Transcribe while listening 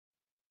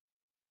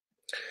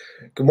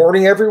Good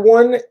morning,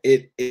 everyone.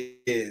 It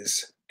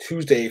is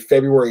Tuesday,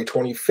 February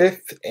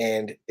 25th,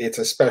 and it's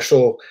a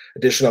special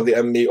edition of the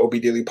MMA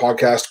OB Daily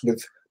Podcast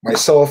with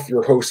myself,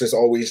 your host, as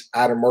always,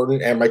 Adam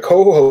Martin, and my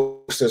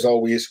co-host, as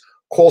always,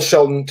 Cole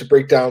Shelton, to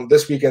break down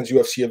this weekend's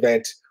UFC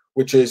event,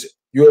 which is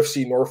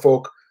UFC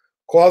Norfolk.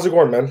 Cole, how's it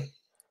going, man?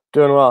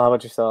 Doing well. How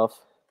about yourself?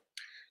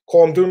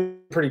 Cole, I'm doing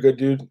pretty good,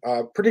 dude.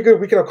 Pretty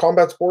good weekend of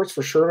combat sports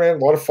for sure, man.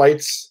 A lot of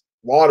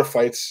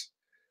fights.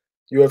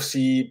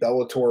 UFC,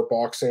 Bellator,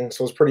 boxing,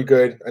 so it's pretty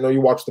good. I know you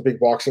watched the big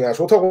boxing match.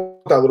 We'll talk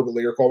about that a little bit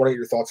later. Cole, I want to get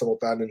your thoughts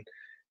about that and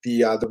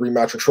the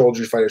rematch or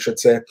trilogy fight, I should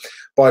say.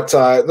 But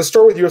let's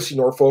start with UFC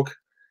Norfolk.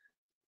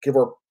 Give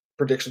our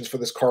predictions for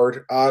this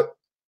card.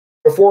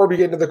 Before we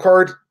get into the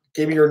card,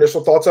 give me your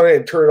initial thoughts on it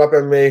and turn it up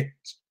MMA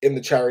in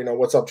the chat right now.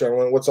 What's up,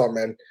 gentlemen? What's up,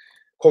 man?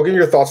 Cole, give me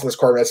your thoughts on this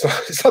card, man.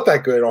 It's not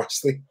that good,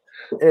 honestly.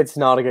 It's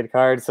not a good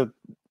card. So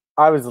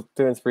I was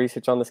doing some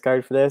research on this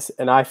card for this,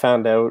 and I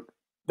found out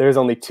there's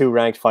only 2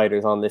 ranked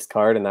fighters on this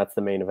card, and that's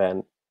the main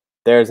event.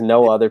 There's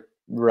no other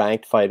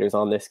ranked fighters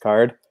on this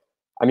card.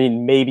 I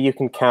mean, maybe you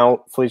can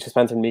count Felicia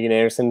Spencer and Megan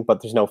Anderson,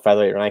 but there's no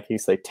featherweight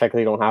rankings. So they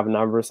technically don't have a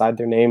number beside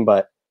their name,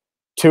 but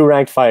 2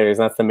 ranked fighters,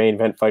 and that's the main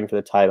event fighting for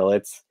the title.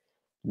 It's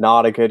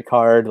not a good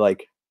card.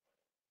 Like,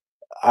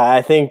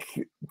 I think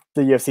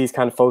the UFC is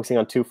kind of focusing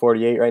on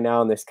 248 right now,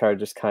 and this card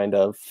just kind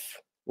of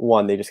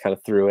one they just kind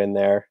of threw in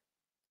there.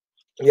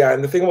 Yeah,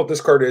 and the thing about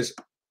this card is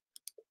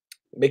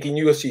making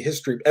UFC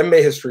history,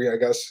 MMA history, I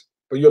guess,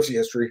 but UFC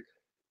history.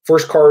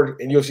 First card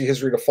in UFC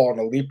history to fall on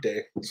a leap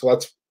day. So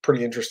that's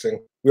pretty interesting.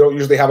 We don't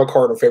usually have a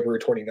card on February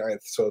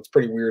 29th, so it's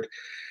pretty weird.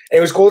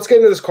 Anyways, cool. Let's get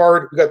into this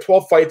card. We got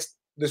 12 fights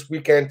this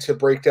weekend to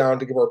break down,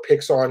 to give our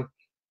picks on.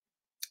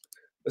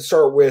 Let's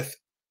start with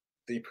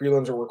the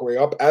prelims or work our way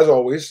up. As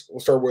always,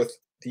 we'll start with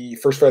the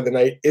first fight of the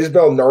night.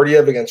 Isbel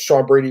Naurdiev against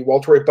Sean Brady,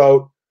 welterweight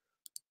bout.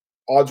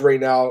 Odds right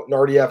now,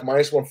 Naurdiev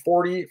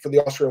 -140 for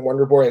the Austrian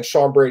Wonder Boy and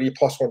Sean Brady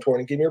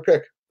 +120. Give me your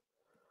pick.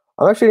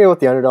 I'm actually going with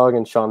the underdog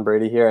and Sean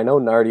Brady here. I know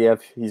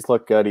Naurdiev, he's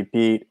looked good. He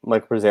beat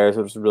Michael Prazeres,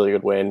 which was a really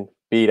good win.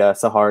 Beat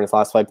Sahar in his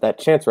last fight. But that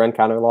Chance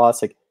Rencounter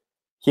loss, like,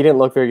 he didn't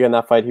look very good in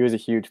that fight. He was a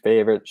huge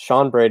favorite.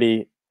 Sean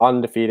Brady,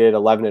 undefeated,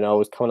 11-0,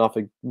 was coming off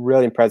a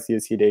really impressive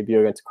UFC debut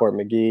against Court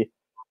McGee.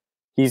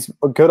 He's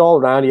good all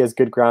around. He has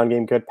good ground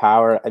game, good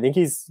power. I think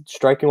he's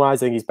striking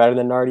wise. I think he's better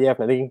than Naurdiev.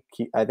 And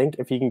I think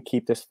if he can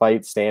keep this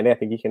fight standing, I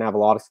think he can have a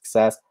lot of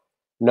success.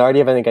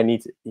 Naurdiev, I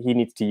think he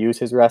needs to use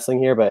his wrestling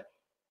here, but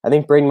I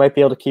think Brady might be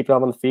able to keep it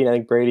up on the feet. I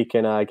think Brady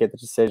can get the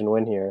decision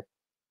win here.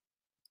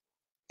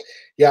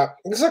 Yeah,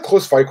 this is a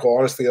close fight call,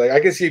 honestly. Like, I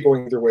can see it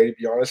going either way, to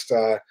be honest.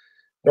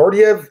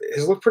 Naurdiev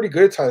has looked pretty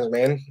good at times,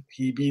 man.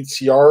 He beat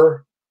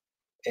CR,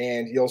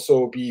 and he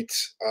also beat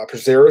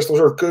Prazeres.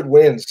 Those are good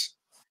wins.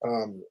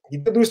 He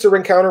did lose to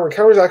Rencounter.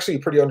 Rencounter is actually a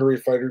pretty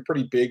underrated fighter,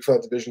 pretty big for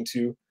that division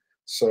too.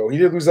 So he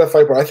did lose that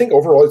fight, but I think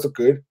overall he's looked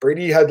good.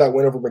 Brady had that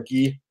win over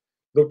McGee.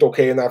 Looked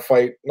okay in that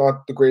fight.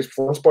 Not the greatest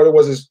performance, but it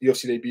was his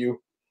UFC debut.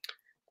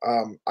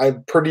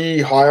 I'm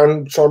pretty high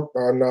on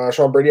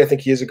Sean Brady. I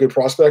think he is a good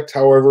prospect.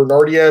 However,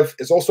 Naurdiev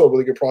is also a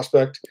really good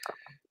prospect.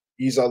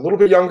 He's a little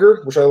bit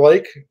younger, which I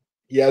like.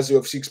 He has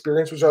UFC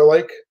experience, which I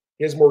like.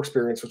 He has more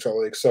experience, which I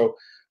like. So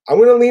I'm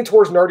going to lean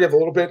towards Naurdiev a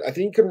little bit. I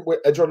think he can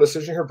edge on a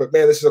decision here, but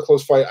man, this is a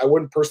close fight. I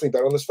wouldn't personally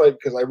bet on this fight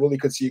because I really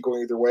could see it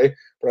going either way,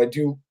 but I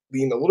do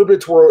lean a little bit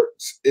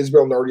towards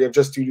Isbel Naurdiev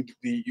just due to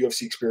the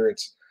UFC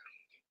experience.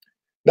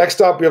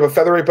 Next up, we have a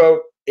featherweight bout.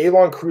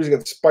 A'Lon Cruz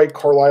against Spike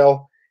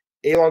Carlyle.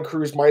 A'Lon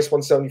Cruz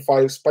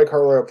 -175, Spike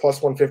Carlyle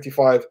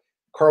 +155.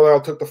 Carlyle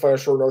took the fight on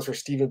short notice for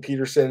Steven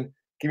Peterson.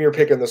 Give me your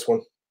pick on this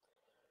one.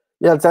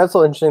 Yeah, it's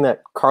also interesting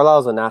that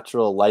Carlisle's a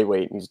natural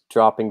lightweight and he's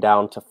dropping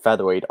down to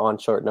featherweight on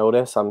short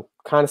notice. I'm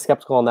kind of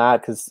skeptical on that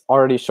because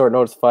already short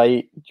notice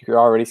fight, you're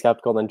already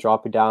skeptical, then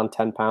dropping down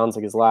 10 pounds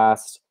like his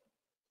last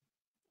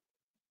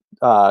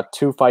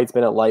 2 fights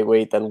been at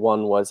lightweight, then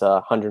one was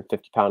a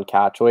 150-pound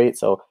catch weight.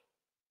 So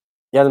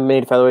he hasn't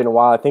made featherweight in a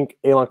while. I think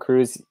A'Lon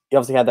Cruz, he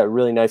obviously had that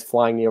really nice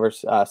flying knee over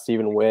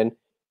Stephen Wynn.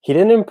 He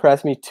didn't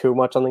impress me too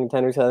much on the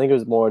contenders. I think it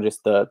was more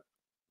just the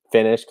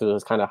finish because it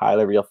was kind of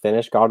highly real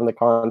finish got in the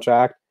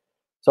contract.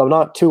 So I'm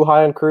not too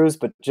high on Cruz,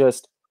 but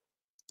just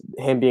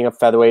him being a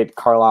featherweight,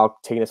 Carlyle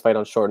taking this fight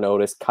on short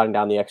notice, cutting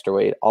down the extra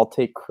weight. I'll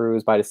take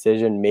Cruz by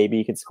decision. Maybe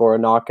he could score a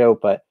knockout,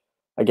 but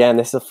again,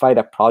 this is a fight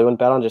I probably wouldn't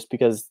bet on just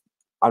because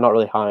I'm not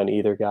really high on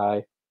either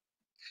guy.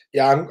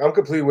 Yeah, I'm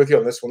completely with you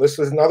on this one. This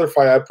was another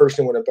fight I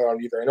personally wouldn't bet on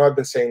either. I know I've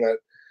been saying that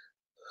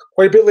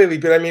quite a bit lately,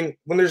 but I mean,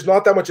 when there's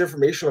not that much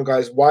information on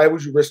guys, why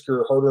would you risk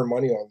your hard-earned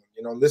money on them?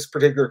 You know, in this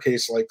particular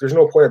case, like, there's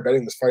no point in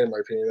betting this fight, in my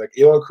opinion. Like,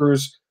 A'Lon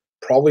Cruz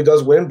probably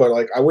does win, but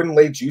like, I wouldn't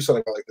lay juice on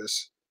a guy like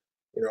this.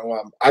 You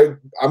know,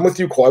 I'm with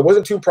you, Cole. I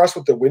wasn't too impressed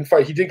with the Wynn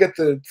fight. He did get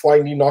the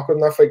flying knee knockout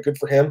in that fight. Good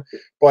for him.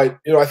 But,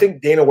 you know, I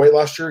think Dana White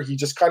last year, he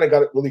just kind of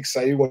got really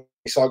excited when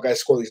he saw guys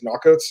score these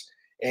knockouts,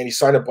 and he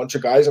signed a bunch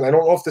of guys. And I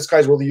don't know if this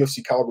guy's really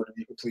UFC caliber, to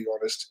be completely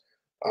honest.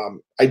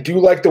 I do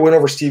like the win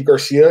over Steve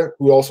Garcia,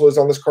 who also is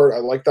on this card. I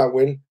like that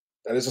win.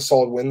 That is a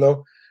solid win,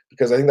 though,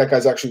 because I think that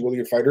guy's actually a really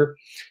good fighter.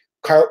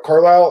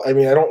 Carlisle, I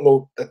mean, I don't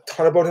know a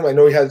ton about him. I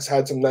know he has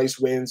had some nice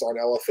wins on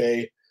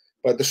LFA,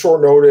 but the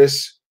short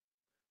notice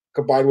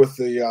combined with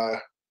the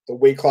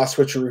weight class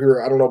switcheroo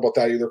here, I don't know about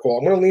that either, Cole.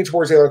 I'm going to lean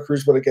towards Aaron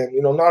Cruz, but again,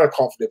 not a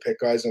confident pick,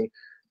 guys, and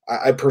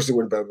I personally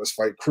wouldn't bet on this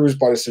fight. Cruz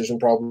by decision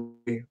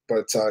probably,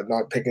 but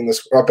not betting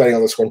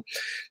on this one.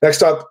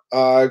 Next up,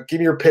 give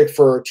me your pick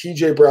for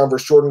TJ Brown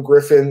versus Jordan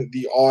Griffin.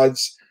 The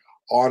odds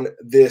on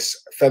this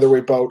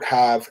featherweight bout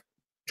have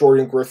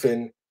Jordan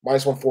Griffin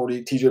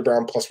 -140, TJ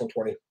Brown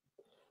 +120.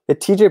 Yeah,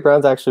 TJ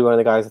Brown's actually one of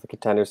the guys at the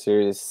Contender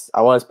Series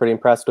I was pretty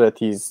impressed with.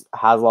 Has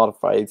a lot of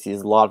fights. He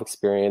has a lot of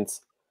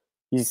experience.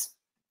 He's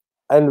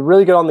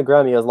really good on the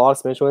ground. He has a lot of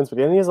submission wins, but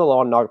then he has a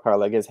lot of knockout power.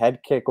 Like his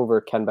head kick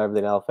over Ken Beverly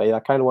in LFA,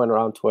 that kind of went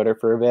around Twitter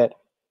for a bit.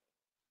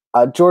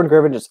 Jordan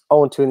Griffin just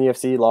 0-2 in the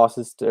UFC,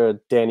 losses to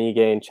Dan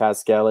Ige and Chad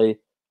Skelly.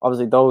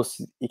 Obviously,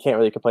 those you can't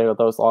really complain about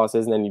those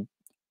losses. And then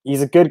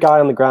he's a good guy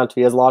on the ground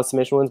too. He has a lot of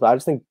submission wins, but I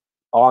just think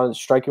on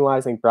striking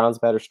wise, I think Brown's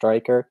a better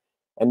striker.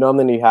 And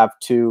normally you have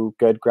two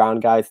good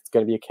ground guys, it's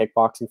going to be a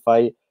kickboxing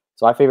fight.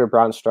 So I favor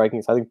Brown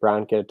striking, so I think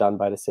Brown get it done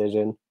by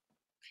decision.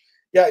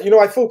 Yeah,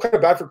 I feel kind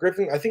of bad for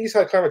Griffin. I think he's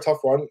had kind of a tough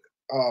run.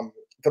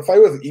 The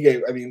fight with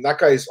Ige, I mean, that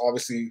guy is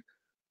obviously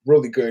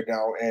really good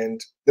now. And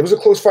there was a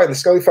close fight. The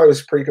Skelly fight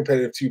was pretty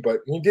competitive too,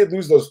 but he did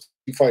lose those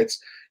two fights.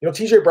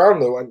 TJ Brown,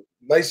 though, a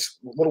nice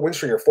little win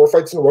streak here. 4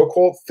 fights in a row,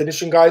 Cole,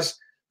 finishing guys,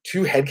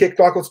 2 head kick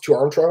knockouts, 2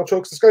 arm triangle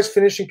chokes. This guy's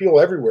finishing people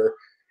everywhere.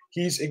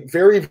 He's a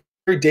very,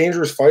 very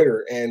dangerous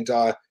fighter, and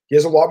he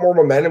has a lot more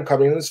momentum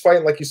coming in this fight.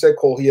 And like you said,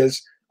 Cole, he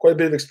has quite a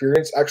bit of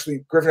experience.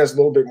 Actually, Griffin has a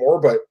little bit more,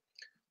 but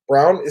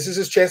Brown, this is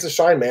his chance to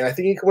shine, man. I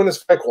think he can win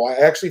this fight, Cole. I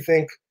actually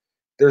think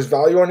there's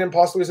value on him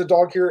possibly as a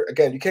dog here.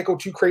 Again, you can't go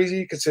too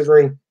crazy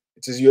considering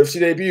it's his UFC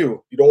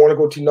debut. You don't want to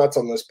go too nuts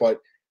on this, but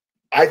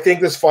I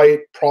think this fight,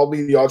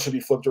 probably the odds should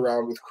be flipped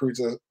around with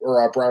Cruz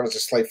or Brown as a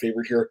slight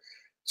favorite here.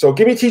 So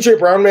give me TJ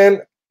Brown,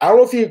 man. I don't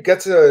know if he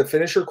gets a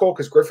finisher, Cole,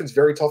 because Griffin's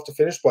very tough to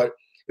finish, but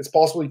it's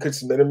possible he could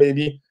submit him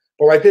maybe.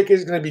 But my pick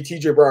is going to be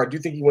TJ Brown. I do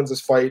think he wins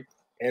this fight,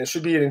 and it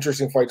should be an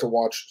interesting fight to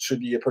watch. It should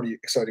be a pretty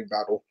exciting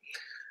battle.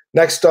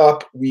 Next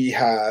up, we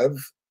have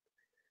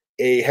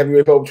a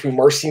heavyweight bout between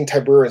Marcin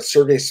Tybura and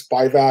Sergey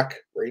Spivak.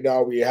 Right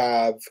now, we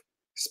have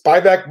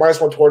Spivak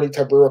 -120,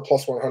 Tybura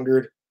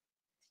 +100.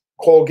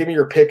 Cole, give me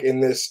your pick in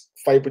this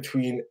fight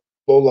between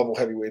low-level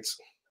heavyweights.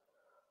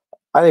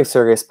 I think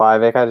Sergey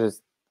Spivak. I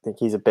just think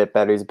he's a bit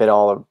better. He's a bit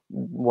all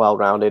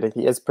well-rounded.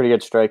 He has pretty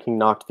good striking,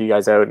 knocked a few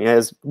guys out. And he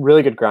has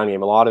really good ground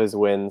game. A lot of his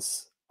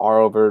wins are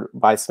over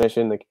by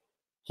submission. Like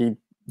he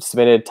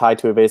submitted Tai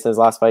Tuivasa in his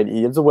last fight.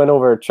 He has a win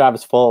over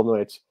Travis Fulton,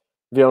 which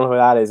if you don't know who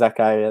that is, that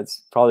guy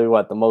has probably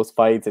the most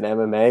fights in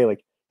MMA.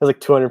 Like he has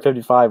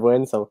 255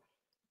 wins. So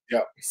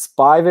yeah,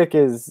 Spivak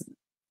is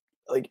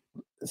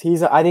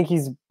I think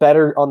he's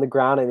better on the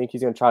ground. I think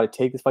he's going to try to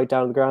take this fight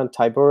down on the ground.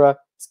 Tybura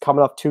is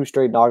coming off 2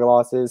 straight Naga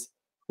losses.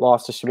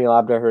 Lost to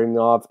Shamil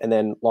Abdurakhimov and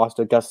then lost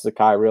to Augustus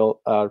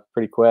Akai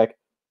pretty quick.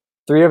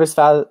 3 of his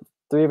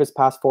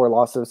past 4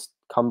 losses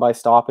come by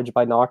stoppage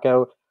by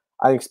knockout.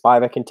 I think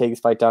Spivak can take his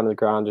fight down to the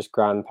ground, just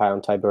ground and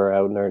pound Tybura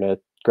out and earn a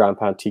ground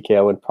pound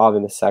TKO in probably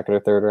in the 2nd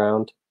or 3rd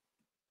round.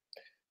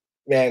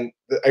 Man,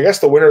 I guess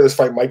the winner of this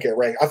fight might get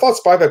ranked. I thought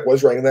Spivak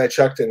was ranked, and then I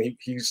checked, and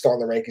he's still on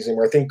the rankings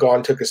anymore. I think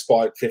Gon took his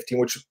spot at 15,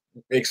 which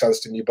makes sense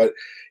to me. But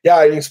yeah,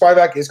 I mean,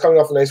 Spivak is coming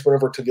off a nice win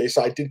over today,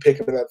 so I did pick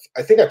him in that.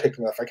 I think I picked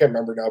him in that. I can't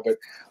remember now, but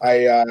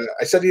I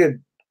said he had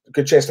a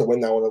good chance to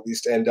win that one at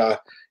least. And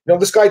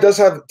this guy does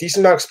have a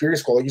decent amount of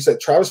experience. Like you said,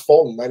 Travis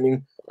Fulton. I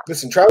mean,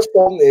 listen, Travis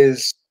Fulton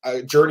is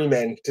a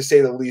journeyman to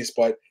say the least,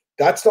 but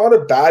that's not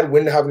a bad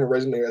win to have in your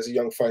resume as a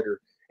young fighter.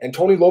 And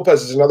Tony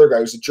Lopez is another guy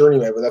who's a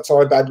journeyman, but that's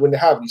not a bad win to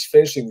have. He's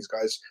finishing these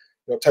guys.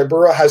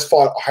 Tybura has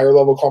fought a higher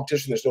level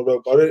competition. There's no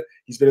doubt about it.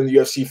 He's been in the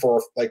UFC for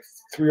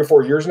 3 or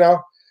 4 years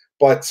now.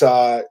 But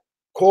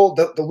Cole,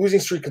 the losing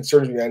streak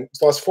concerns me, man.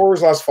 His last 4 of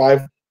his last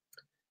 5.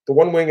 The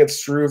one win against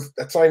Struve,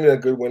 that's not even a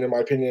good win in my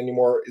opinion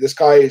anymore. This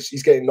guy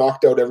he's getting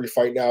knocked out every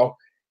fight now.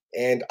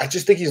 And I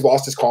just think he's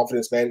lost his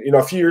confidence, man.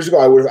 A few years ago,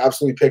 I would have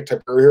absolutely picked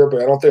Tybura here,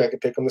 but I don't think I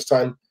could pick him this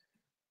time.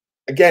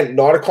 Again,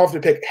 not a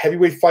confident pick.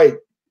 Heavyweight fight.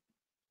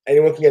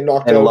 Anyone can get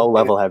knocked out. And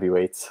low-level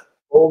heavyweights.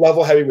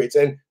 Low-level heavyweights.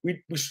 And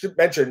we should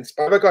mention,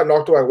 Spivak got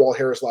knocked out by Walt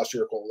Harris last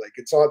year, Cole.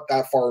 It's not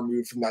that far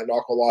removed from that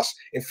knockout loss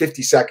in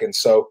 50 seconds.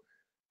 So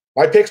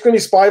my pick's going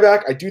to be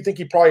Spivak. I do think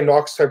he probably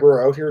knocks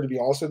Tybura out here, to be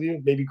honest with you.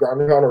 Maybe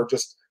ground and pound or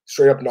just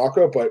straight-up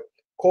knockout. But,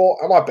 Cole,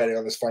 I'm not betting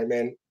on this fight,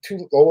 man.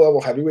 2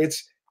 low-level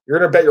heavyweights. You're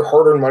going to bet your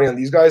hard-earned money on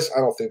these guys? I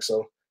don't think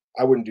so.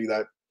 I wouldn't do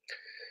that.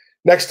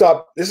 Next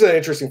up, this is an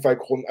interesting fight,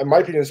 Cole. In my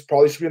opinion, this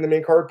probably should be in the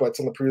main card, but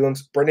it's on the prelims.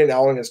 Brendan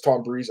Allen against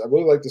Tom Breeze. I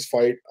really like this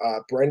fight.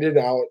 Brendan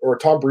Allen, or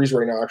Tom Breeze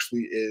right now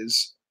actually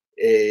is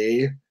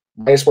a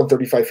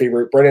 -135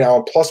 favorite. Brendan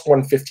Allen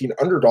 +115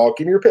 underdog.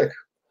 Give me your pick.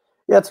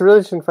 Yeah, it's a really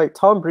interesting fight.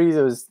 Tom Breeze,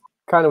 it was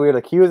kind of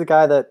weird. He was a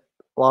guy that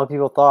a lot of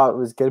people thought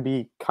was going to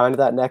be kind of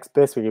that next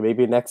Bisping,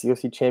 maybe next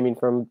UFC champion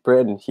from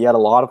Britain. He had a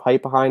lot of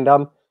hype behind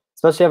him,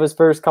 especially of his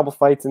first couple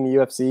fights in the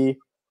UFC.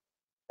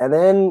 And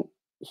then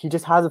he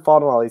just hasn't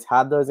fought at all. He's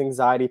had those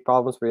anxiety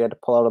problems where he had to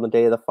pull out on the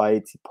day of the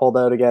fights. He pulled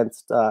out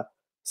against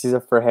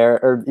Cesar Ferreira,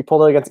 or he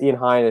pulled out against Ian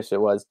Heinisch.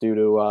 It was due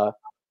to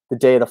the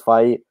day of the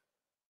fight.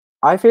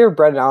 I favor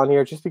Brendan Allen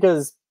here just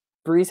because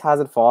Breeze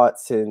hasn't fought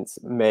since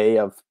May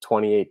of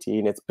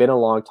 2018. It's been a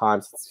long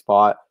time since he's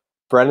fought.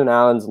 Brendan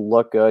Allen's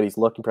looked good. He's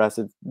looked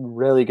impressive.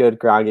 Really good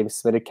ground game.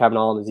 Submitted Kevin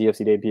Hall in his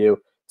UFC debut.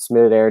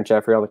 Submitted Aaron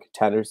Jeffrey on the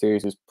Contender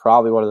Series, who's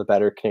probably one of the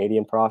better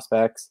Canadian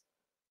prospects.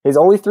 His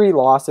only 3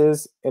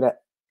 losses,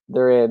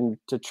 they're in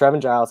to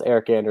Trevin Giles,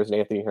 Eric Anders, and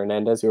Anthony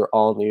Hernandez, who are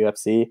all in the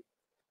UFC.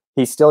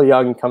 He's still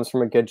young and comes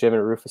from a good gym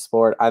in Rufus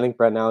Sport. I think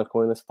Brendan Allen can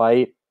win this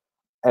fight,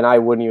 and I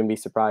wouldn't even be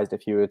surprised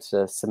if he were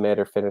to submit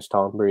or finish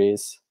Tom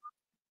Breeze.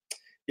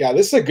 Yeah,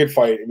 this is a good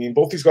fight. I mean,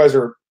 both these guys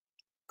are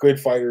good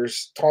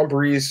fighters. Tom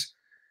Breeze,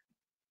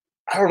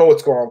 I don't know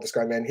what's going on with this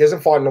guy, man. He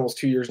hasn't fought in almost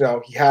 2 years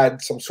now. He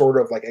had some sort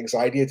of like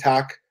anxiety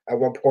attack at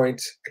one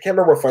point. I can't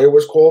remember what fight it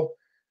was, Cole.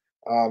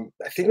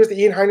 I think it was the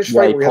Ian Heinisch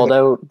fight. Yeah, he pulled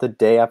out the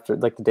day after,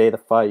 like the day of the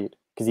fight,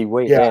 because he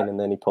weighed in and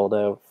then he pulled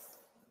out.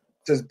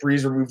 It says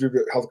Breeze removed due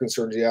to health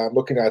concerns. Yeah, I'm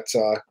looking at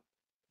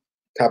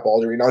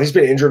Tapology. Now, he's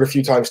been injured a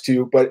few times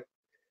too, but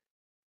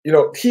you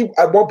know, he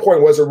at one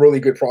point was a really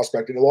good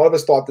prospect, and a lot of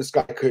us thought this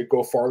guy could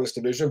go far in this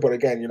division. But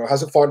again, you know,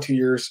 hasn't fought in 2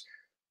 years.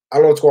 I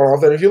don't know what's going on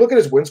with that. If you look at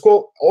his win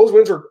score, all his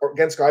wins are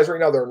against guys right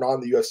now that are not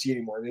in the UFC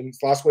anymore. I mean, his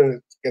last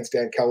win against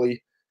Dan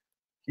Kelly,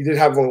 he did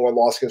have only one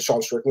loss against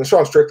Sean Strickland.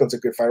 Sean Strickland's a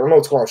good fighter. I don't know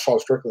what's going on with Sean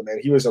Strickland, man.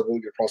 He was a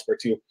really good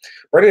prospect too.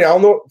 Brendan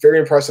Allen, though, very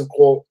impressive.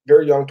 Cole,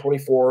 very young,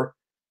 24.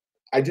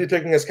 I did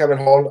pick against Kevin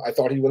Holland. I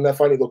thought he'd win that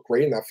fight. He looked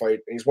great in that fight,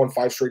 and he's won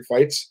 5 straight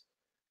fights.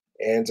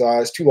 And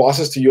his 2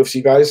 losses to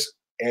UFC guys,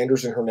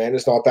 Anders and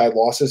Hernandez, not bad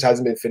losses.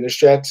 Hasn't been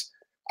finished yet.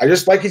 I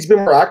just like he's been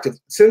more active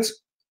since.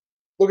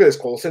 Look at this,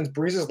 Cole. Since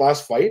Breeze's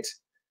last fight,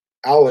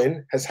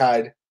 Allen has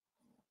had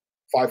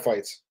 5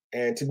 fights,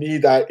 and to me,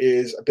 that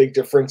is a big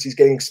difference. He's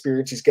getting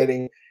experience. He's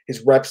getting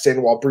his reps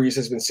in while Breeze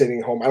has been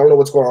sitting home. I don't know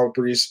what's going on with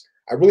Breeze.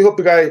 I really hope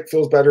the guy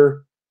feels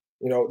better.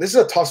 You know, this is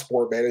a tough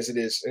sport, man, as it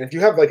is. And if you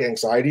have like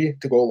anxiety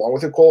to go along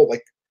with it, Cole,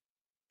 like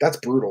that's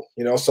brutal,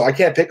 you know? So I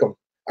can't pick him.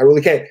 I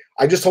really can't.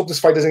 I just hope this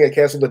fight doesn't get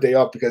canceled the day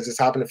up because it's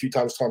happened a few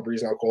times to Tom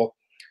Breeze now, Cole.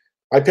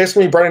 I picked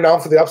me Brendan Allen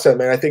for the upset,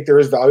 man. I think there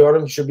is value on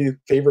him. He should be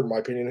favored, in my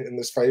opinion, in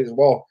this fight as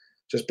well,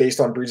 just based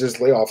on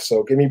Breeze's layoff.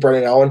 So give me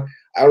Brendan Allen.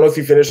 I don't know if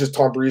he finishes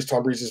Tom Breeze.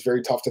 Tom Breeze is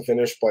very tough to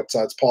finish, but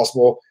it's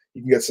possible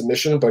you can get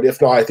submission. But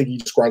if not, I think he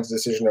just grinds the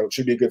decision out. It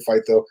should be a good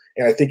fight, though.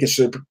 And I think it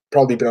should have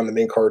probably been on the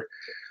main card.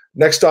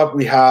 Next up,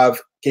 we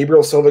have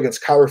Gabriel Silva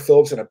against Kyler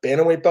Phillips in a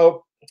bantamweight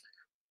bout.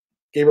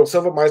 Gabriel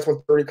Silva minus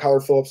 130,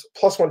 Kyler Phillips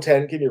plus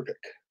 110. Give me your pick.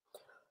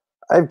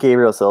 I have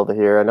Gabriel Silva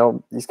here. I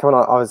know he's coming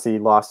on. Obviously, he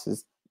lost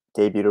his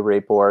debut to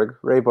Ray Borg.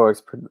 Ray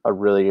Borg's a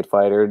really good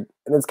fighter.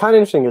 And it's kind of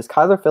interesting because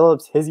Kyler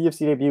Phillips, his UFC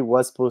debut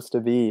was supposed to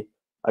be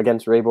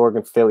against Ray Borg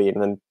in Philly,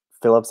 and then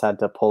Phillips had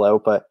to pull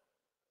out. But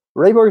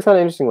Ray Borg's kind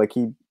of interesting. Like,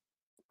 he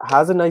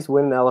has a nice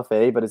win in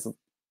LFA, but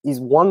he's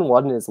won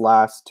one in his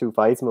last 2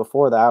 fights, and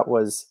before that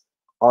was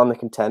on the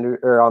Contender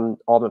or on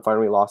Ultimate Fighter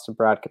when he lost to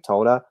Brad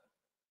Katona.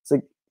 It's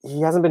like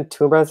he hasn't been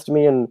too impressed to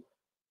me. And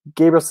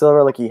Gabriel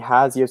Silva, like, he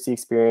has UFC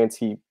experience.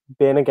 He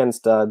been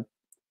against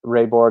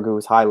Ray Borg,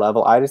 who's high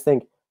level. I just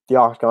think the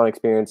Octagon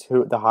experience,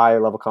 the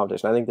higher level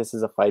competition. I think this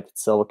is a fight that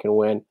Silva can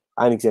win.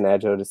 I think he's an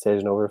edge out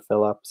decision over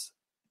Phillips.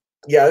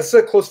 Yeah, this is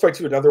a close fight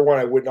too. Another one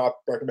I would not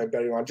recommend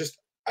betting on. Just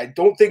I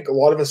don't think a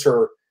lot of us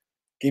are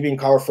giving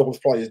Kyler Phillips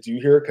probably his due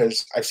here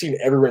because I've seen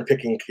everyone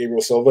picking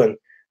Gabriel Silva, and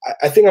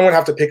I think I'm going to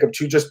have to pick him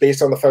too, just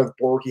based on the fight with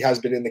Borg. He has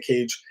been in the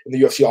cage, in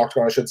the UFC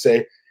Octagon, I should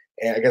say,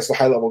 and against a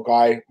high-level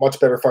guy, much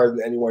better fighter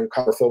than anyone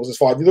Kyler Phillips has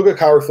fought. If you look at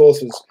Kyler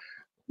Phillips'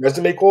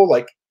 resume, Cole,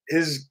 like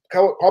his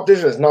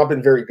competition has not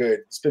been very good.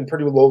 It's been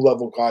pretty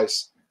low-level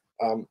guys.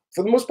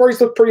 For the most part,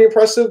 he's looked pretty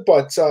impressive,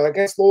 but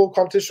against low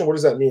competition, what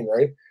does that mean,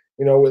 right?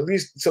 You know, at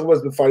least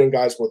Silva's been fighting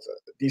guys with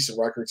decent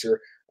records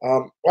here.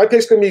 My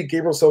pick's going to be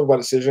Gabriel Silva by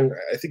decision.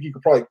 I think you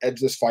could probably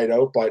edge this fight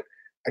out, but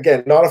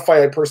again, not a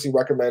fight I personally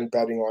recommend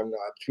betting on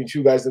between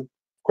 2 guys that,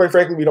 quite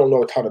frankly, we don't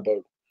know a ton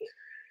about.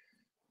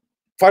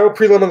 Final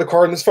prelim on the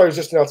card, and this fight was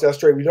just announced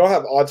yesterday. We don't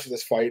have odds for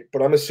this fight,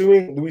 but I'm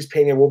assuming Luis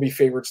Pena will be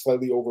favored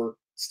slightly over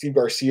Steve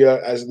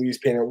Garcia, as Luis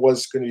Pena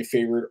was going to be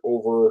favored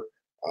over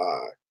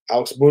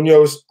Alex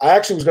Munoz. I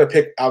actually was going to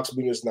pick Alex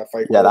Munoz in that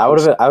fight. Yeah, that would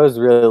have been. I was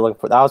really looking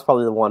for. That was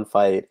probably the one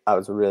fight I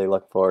was really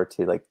looking forward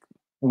to. Like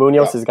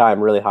Munoz is a guy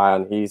I'm really high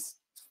on. He's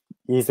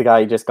the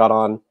guy he just got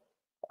on.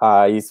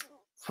 He's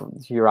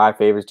Uriah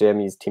Favors gym.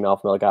 He's Team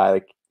Alpha Male guy.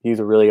 Like he's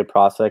a really good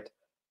prospect.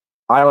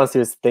 I honestly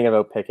was thinking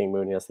about picking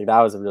Munoz. Like that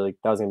was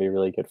gonna be a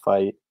really good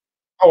fight.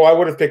 Oh, I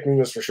would have picked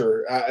Munoz for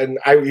sure, and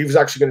he was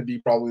actually going to be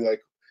probably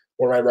like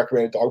one of my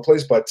recommended dog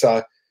plays. But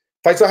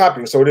fight's not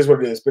happening, so it is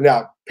what it is. But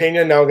yeah,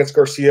 Pena now against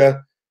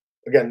Garcia.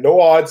 Again, no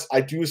odds.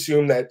 I do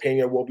assume that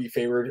Pena will be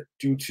favored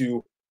due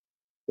to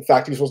the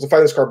fact he was supposed to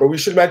fight this card. But we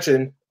should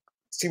mention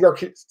Steve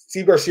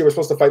Garcia was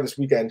supposed to fight this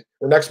weekend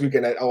or next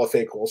weekend at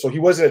LFA Cole. So he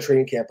was in a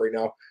training camp right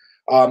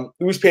now.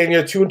 Luis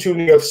Pena, 2-2 in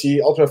the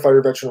UFC, Ultimate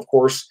Fighter veteran, of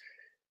course.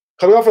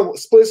 Coming off a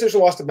split decision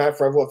loss to Matt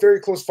Freville, a very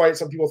close fight.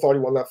 Some people thought he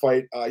won that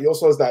fight. He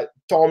also has that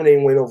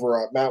dominating win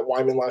over Matt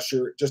Wyman last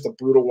year, just a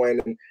brutal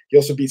win. And he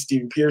also beat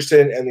Steven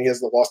Peterson, and he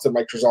has the loss to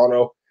Mike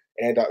Trezano.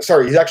 And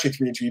he's actually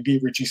 3-2. He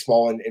beat Richie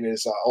Small in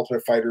his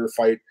Ultimate Fighter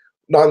fight,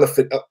 not in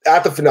the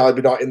at the finale,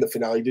 but not in the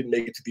finale. He didn't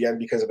make it to the end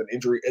because of an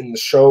injury in the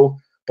show.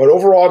 But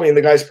overall, I mean,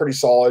 the guy's pretty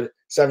solid,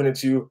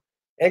 7-2.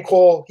 And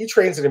Cole, he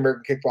trains at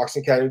American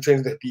Kickboxing Academy. He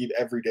trains at Habib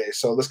every day.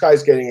 So this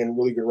guy's getting in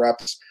really good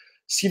reps.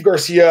 Steve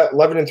Garcia,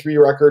 11-3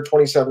 record,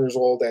 27 years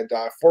old, and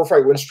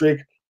 4-fight win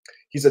streak.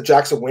 He's a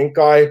Jackson Wink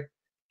guy.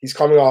 He's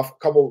coming off a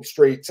couple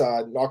straight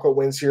knockout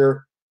wins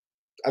here.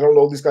 I don't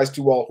know these guys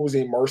too well.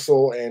 Jose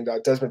Marcel and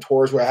Desmond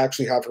Torres, who I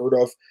actually have heard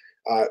of.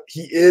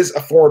 He is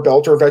a former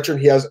Bellator veteran.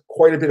 He has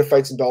quite a bit of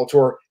fights in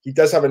Bellator. He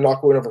does have a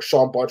knockout win over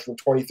Sean Bunch from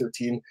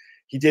 2013.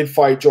 He did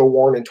fight Joe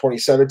Warren in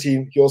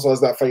 2017. He also has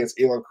that fight against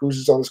Elon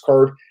Cruz on this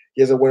card.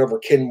 He has a win over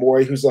Ken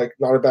Moy, who's like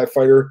not a bad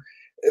fighter.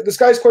 This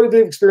guy's quite a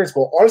bit of experience.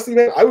 But honestly,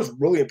 man, I was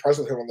really impressed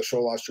with him on the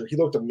show last year. He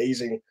looked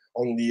amazing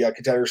on the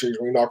Contender Series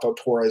when he knocked out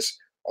Torres.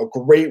 A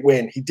great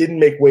win. He didn't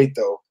make weight,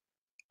 though.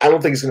 I don't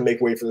think he's going to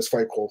make weight for this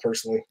fight, Cole,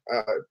 personally.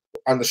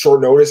 On the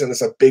short notice, and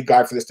it's a big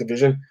guy for this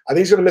division, I think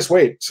he's going to miss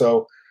weight.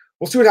 So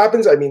we'll see what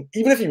happens. I mean,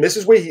 even if he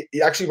misses weight,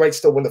 he actually might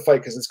still win the fight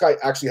because this guy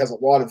actually has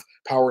a lot of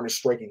power in his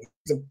striking.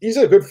 He's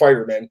a good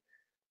fighter, man.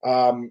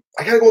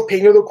 I got to go with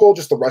Pena, though, Cole,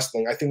 just the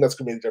wrestling. I think that's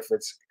going to be the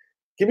difference.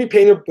 Give me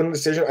Pena win the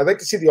decision. I'd like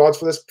to see the odds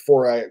for this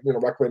before I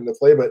recommend the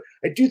play, but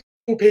I do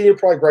think Pena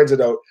probably grinds it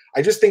out.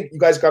 I just think you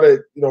guys got to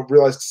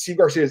realize Steve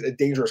Garcia is a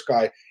dangerous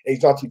guy, and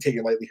he's not to be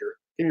taken lightly here.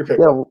 Give me your pick.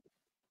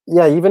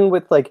 Yeah, even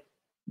with like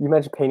you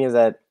mentioned Pena's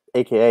at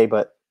AKA,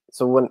 but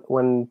so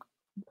when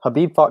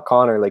Habib fought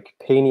Conor, like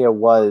Pena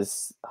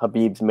was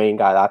Habib's main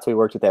guy. That's what he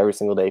worked with every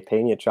single day.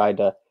 Pena tried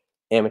to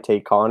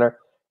imitate Conor.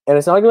 And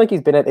it's not even like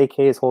he's been at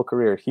AKA his whole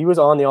career. He was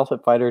on The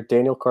Ultimate Fighter.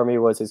 Daniel Cormier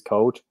was his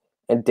coach.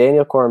 And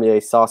Daniel Cormier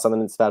saw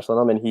something special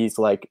in him, and he's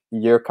like,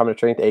 you're coming to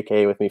train at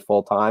AKA with me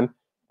full time.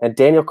 And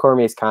Daniel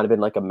Cormier's kind of been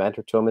like a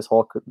mentor to him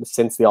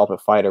since The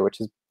Ultimate Fighter, which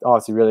is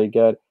obviously really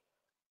good.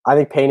 I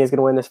think Pena is going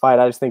to win this fight.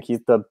 I just think he's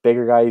the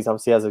bigger guy. He's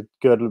obviously has a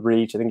good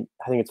reach. I think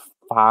it's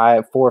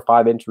 4 or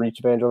 5 inch reach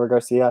advantage over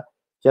Garcia.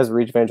 He has a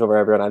reach advantage over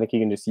everyone. I think he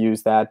can just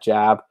use that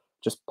jab,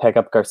 just pick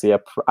up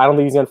Garcia. I don't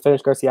think he's going to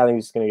finish Garcia. I think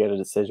he's just going to get a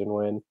decision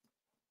win.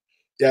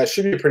 Yeah, it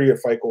should be a pretty good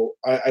fight, Cole.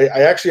 I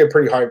actually am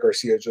pretty high on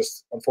Garcia.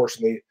 Just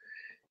unfortunately,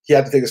 he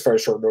had to take this fight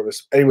at short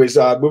notice. Anyways,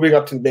 moving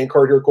up to the main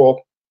card here,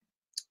 Cole.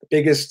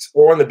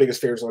 One of the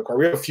biggest favorites on the card.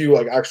 We have a few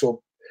like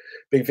actual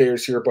big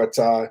favorites here, but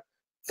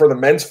for the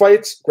men's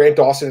fights, Grant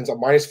Dawson is a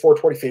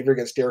 -420 favorite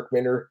against Derek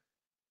Minner.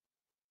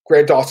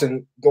 Grant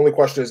Dawson, the only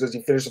question is, does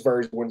he finish the fight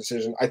or win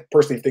decision? I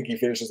personally think he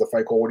finishes the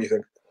fight, Cole. What do you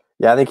think?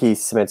 Yeah, I think he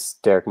submits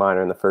Derek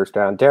Minner in the first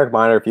round. Derek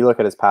Minner, if you look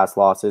at his past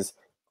losses,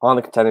 on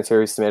the Contender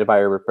Series, submitted by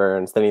Herbert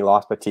Burns, then he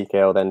lost by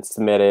TKO, then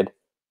submitted,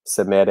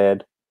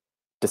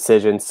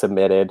 decision,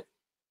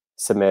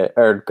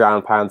 or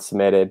ground pound,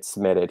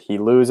 submitted. He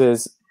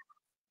loses.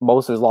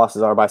 Most of his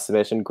losses are by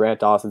submission. Grant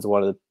Dawson's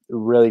one of the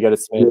really good at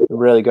submit,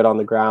 really good on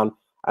the ground.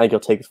 I think he'll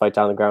take his fight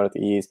down the ground with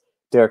ease.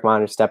 Derek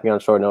Minner stepping on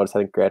short notice. I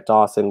think Grant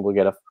Dawson will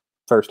get a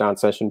first round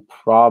submission,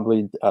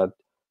 probably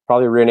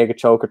rear naked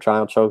choke or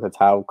triangle choke. That's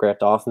how Grant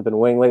Dawson's been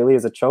winning lately,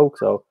 as a choke.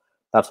 So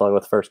that's why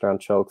with first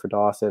round choke for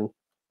Dawson.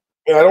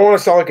 Yeah, I don't want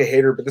to sound like a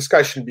hater, but this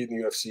guy shouldn't be in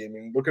the UFC. I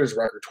mean, look at his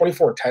record,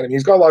 24-10. I mean,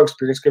 he's got a lot of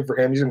experience. Good for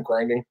him. He's been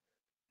grinding.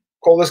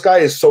 Cole, this guy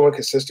is so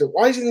inconsistent.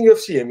 Why is he in the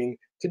UFC? I mean,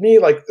 to me,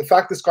 like the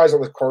fact this guy's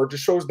on the card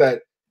just shows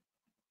that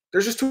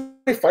there's just too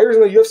many fighters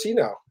in the UFC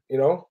now.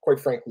 Quite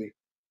frankly,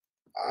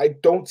 I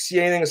don't see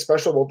anything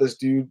special about this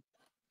dude,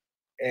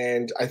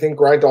 and I think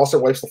Grant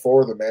Dawson wipes the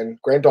floor with him. Man,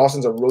 Grant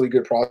Dawson's a really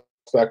good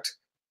prospect.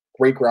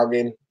 Great ground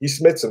game. He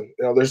submits him.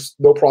 There's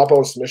no prop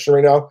on submission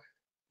right now.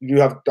 You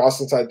do have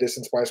Dawson side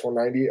distance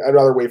 -190. I'd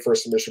rather wait for a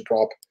submission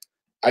prop.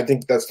 I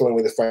think that's the only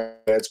way the fight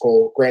ends.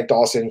 Cole, Grant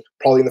Dawson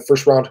probably in the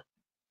first round.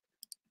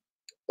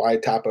 By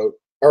tap out.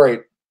 All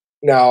right.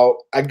 Now,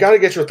 I got to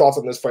get your thoughts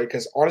on this fight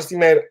because, honestly,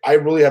 man, I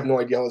really have no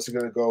idea how this is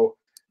going to go.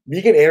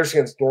 Megan Anderson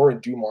against Norman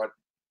Dumont.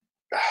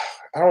 I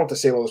don't know what to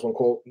say about this one,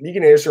 Cole.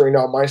 Megan Anderson right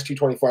now,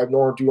 -225.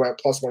 Norman Dumont,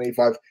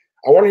 +185.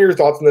 I want to hear your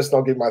thoughts on this, and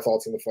I'll give my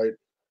thoughts on the fight.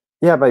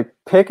 Yeah, my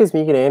pick is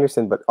Megan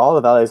Anderson, but all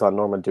the value is on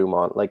Norma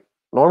Dumont. Like,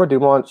 Norma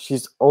Dumont,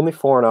 she's only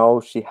 4-0.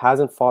 She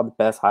hasn't fought the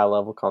best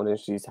high-level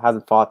competition. She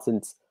hasn't fought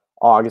since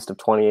August of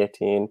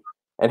 2018.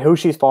 And who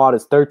she's fought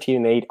is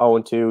 13-8,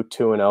 0-2,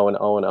 2-0, and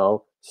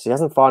 0-0. She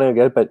hasn't fought any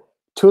good, but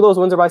 2 of those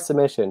wins are by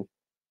submission.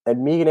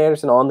 And Megan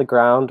Anderson on the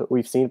ground,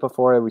 we've seen it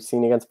before. We've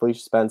seen it against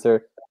Felicia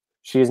Spencer.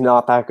 She is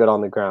not that good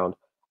on the ground.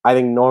 I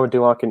think Norma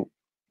Dumont can,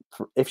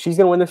 if she's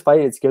going to win this fight,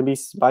 it's going to be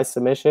by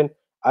submission.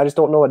 I just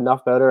don't know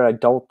enough about her. I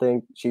don't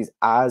think she's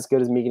as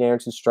good as Megan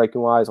Anderson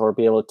striking-wise or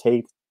be able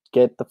to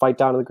get the fight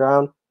down to the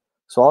ground.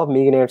 So I'll have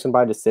Megan Anderson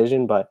by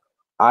decision, but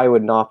I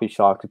would not be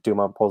shocked if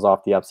Dumont pulls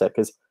off the upset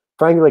because,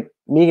 frankly, like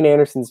Megan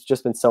Anderson's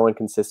just been so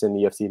inconsistent in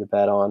the UFC to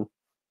bet on.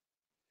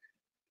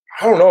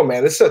 I don't know,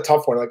 man. This is a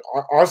tough one. Like,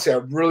 honestly, I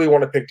really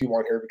want to pick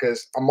Dumont here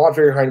because I'm not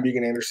very high on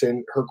Megan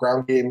Anderson. Her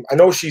ground game, I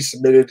know she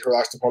submitted her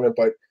last opponent,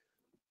 but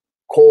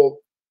Cole,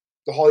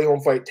 the Holly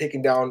Holm fight,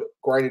 taken down,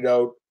 grinded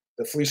out.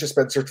 The Felicia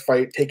Spencer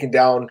fight, taken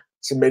down,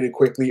 submitted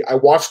quickly. I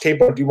watched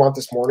tape on Dumont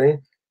this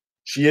morning.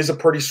 She is a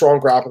pretty strong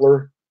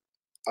grappler.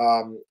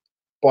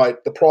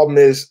 But the problem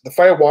is the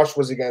fight I watched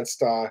was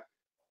against, I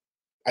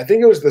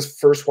think it was this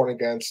first one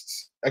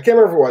against, I can't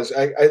remember who it was.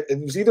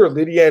 It was either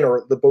Lydian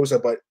or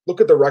Libosa, but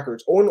look at the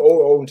records. 0-0,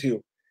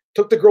 0-2.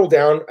 Took the girl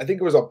down. I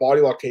think it was a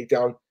body lock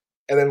takedown.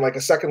 And then like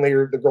a second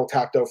later, the girl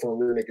tapped out from a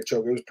rear naked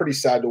choke. It was pretty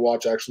sad to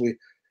watch, actually.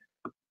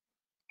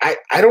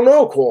 I don't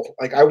know, Cole.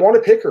 Like, I want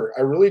to pick her.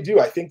 I really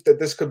do. I think that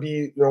this could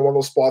be, one of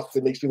those spots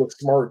that makes me look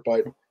smart,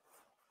 but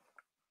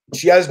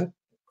she hasn't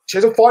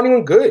fought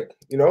anyone good,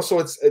 so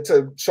it's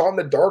a shot in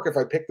the dark if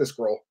I pick this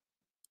girl.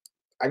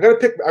 I'm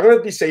gonna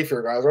be safe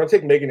here, guys. I'm gonna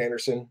take Megan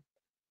Anderson.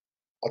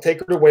 I'll take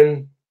her to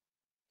win.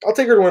 I'll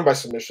take her to win by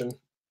submission.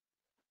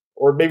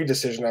 Or maybe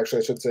decision,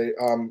 actually, I should say.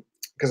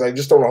 Because I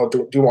just don't know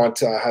how Dumont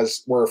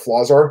has where her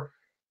flaws are.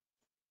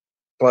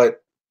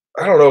 But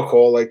I don't know,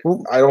 Cole. Like,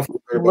 I don't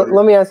feel good about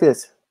let me ask you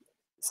this.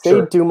 Say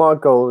Sure.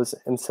 Dumont goes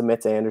and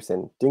submits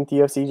Anderson. Do you think the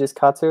UFC just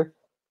cuts her?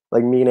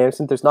 Like Megan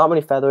Anderson? There's not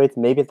many featherweights.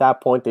 Maybe at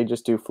that point they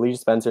just do Felicia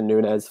Spencer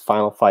Nunes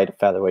final fight at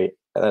featherweight.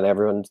 And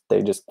then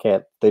they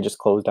just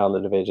close down the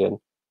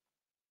division.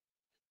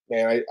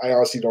 Man, I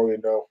honestly don't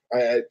even know.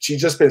 She's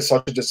just been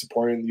such a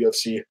disappointment in the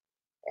UFC.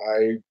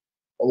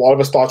 A lot of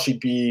us thought she'd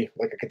be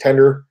like a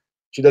contender.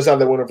 She does have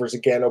that win over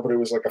Zagano, but it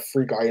was like a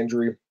freak eye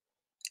injury.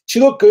 She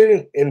looked good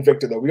in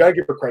Invicta, though. We got to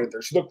give her credit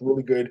there. She looked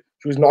really good.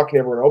 She was knocking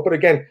everyone out. But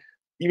again,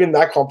 even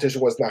that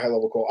competition wasn't that high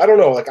level goal. I don't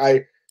know. Like,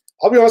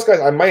 I'll be honest, guys,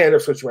 I might end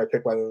up switching my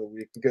pick by the end of the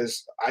week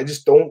because I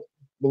just don't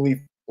believe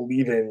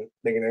in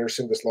Megan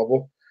Anderson this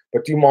level.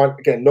 But Dumont,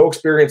 again, no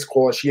experience,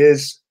 Cole. She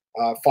is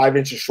 5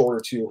 inches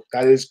shorter, too.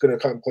 That is going to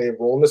come and play a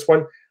role in this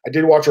one. I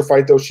did watch her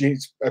fight, though.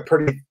 She's a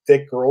pretty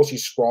thick girl.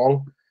 She's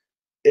strong.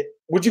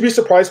 Would you be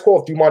surprised,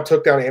 Cole, if Dumont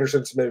took down Anderson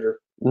and submitted her?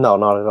 No,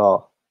 not at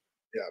all.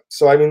 Yeah.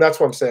 So, I mean, that's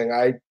what I'm saying.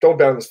 I don't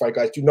bet on this fight,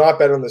 guys. Do not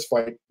bet on this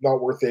fight.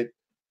 Not worth it.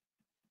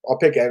 I'll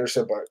pick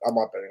Anderson, but I'm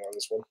not betting on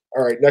this one.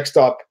 All right, next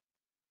up.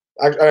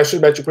 I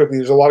should mention quickly,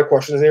 there's a lot of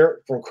questions here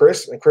from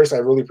Chris. And Chris, I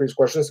really appreciate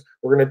questions.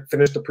 We're going to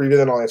finish the preview,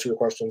 then I'll answer your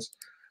questions.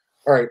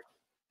 All right,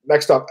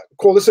 next up.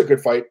 Cole, this is a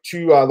good fight.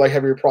 Two light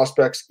heavyweight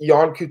prospects.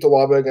 Ion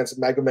Kutalaba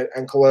against Magomed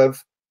Ankalaev.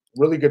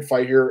 Really good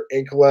fight here.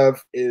 Ankalaev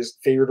is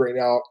favored right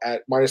now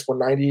at minus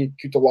 190.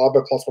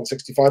 Kutalaba plus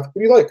 165. What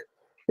do you like?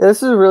 Yeah,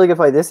 this is a really good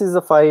fight. This is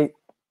a fight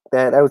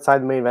that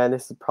outside the main event,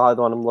 this is probably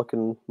the one I'm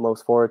looking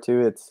most forward to.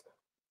 It's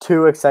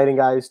two exciting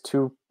guys,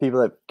 two people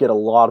that get a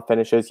lot of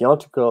finishes. Jan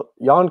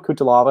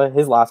Kutalaba,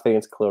 his last fight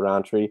against Khalil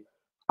Roundtree,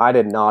 I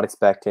did not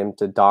expect him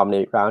to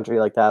dominate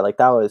Roundtree like that. Like,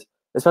 that was,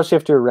 especially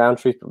after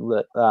Roundtree's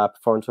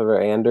performance over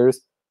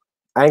Anders.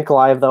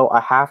 Ankalaev, though,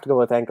 I have to go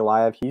with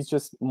Ankalaev. He's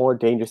just more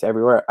dangerous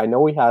everywhere. I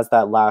know he has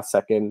that last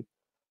second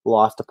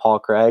loss to Paul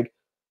Craig,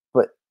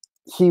 but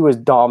he was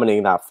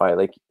dominating that fight.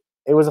 Like,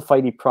 it was a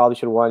fight he probably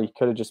should have won. He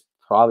could have just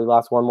probably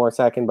lost one more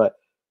second, but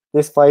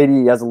this fight,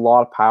 he has a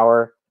lot of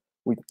power.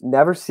 We've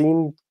never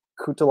seen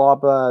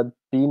Kutalaba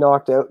be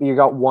knocked out. You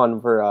got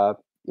one for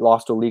he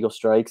lost to a legal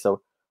strike.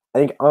 So I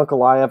think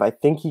Ankalaev, I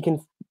think he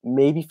can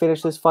maybe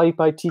finish this fight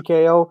by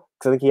TKO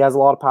because I think he has a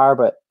lot of power.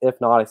 But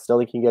if not, I still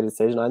think he can get a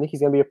decision. I think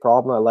he's going to be a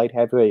problem at light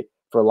heavyweight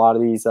for a lot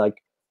of these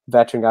like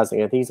veteran guys. I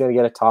think he's going to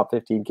get a top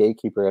 15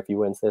 gatekeeper if he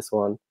wins this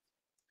one.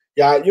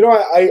 Yeah,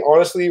 I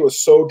honestly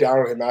was so down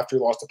on him after he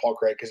lost to Paul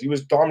Craig because he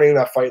was dominating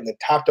that fight and then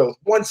tapped out with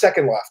 1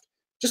 second left.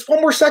 Just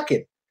one more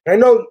second. And I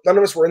know none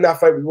of us were in that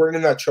fight. We weren't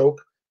in that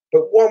choke.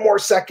 But one more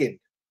second.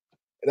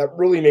 And that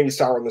really made me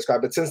sour on this guy.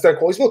 But since then,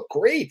 Cole, he's looked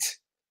great.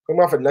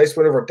 Coming off a nice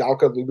win over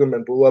Dalka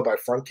Luga by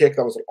front kick.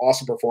 That was an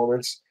awesome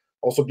performance.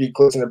 Also beat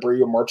Clifton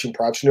Abreu and Marcin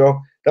Prachnio.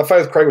 That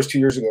fight with Craig was 2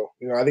 years ago.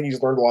 I think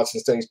he's learned a lot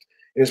since then. He's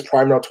in his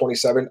prime now,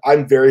 27.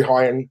 I'm very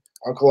high on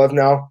Ankalaev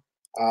now.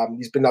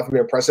 He's been nothing but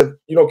impressive.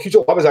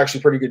 Kutalaba is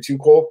actually pretty good too,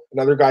 Cole.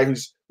 Another guy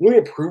who's really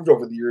improved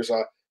over the years.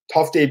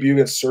 Tough debut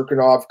against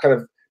Serkinov, kind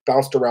of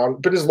bounced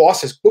around. But his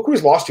losses, look who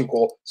he's lost to,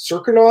 Cole.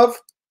 Serkinov,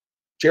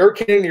 Jared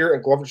Cannonier,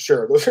 and Glover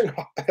Teixeira. Those are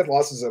not bad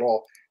losses at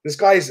all. This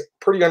guy is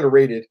pretty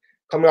underrated.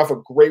 Coming off a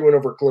great win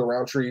over Khalil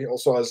Roundtree.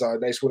 Also has a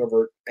nice win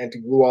over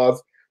Antigulov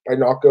by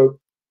knockout.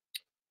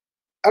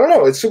 I don't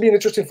know. It should be an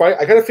interesting fight.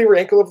 I kind of favor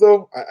Ankalaev,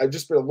 though. I've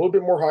just been a little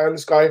bit more high on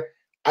this guy.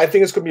 I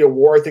think it's going to be a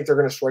war. I think they're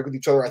going to strike with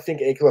each other. I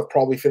think Ankalaev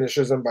probably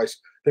finishes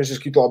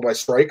Kutalaba by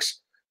strikes.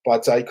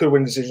 But he could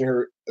win decision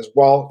here as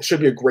well. It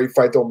should be a great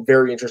fight, though. I'm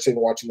very interested in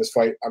watching this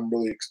fight. I'm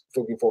really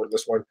looking forward to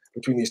this one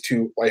between these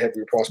two light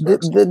heavyweight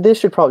prospects. This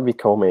should probably be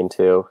co-main,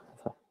 too.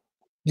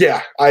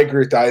 Yeah, I agree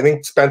with that. I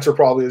think Spencer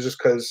probably is just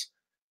because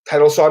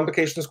title shot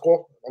implications,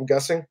 Cole, I'm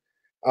guessing.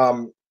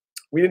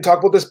 We didn't talk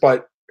about this,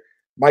 but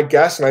my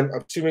guess, and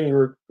I'm assuming you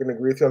were going to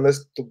agree with me on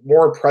this, the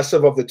more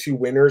impressive of the two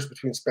winners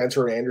between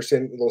Spencer and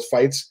Anderson in those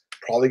fights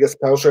probably gets the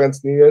title shot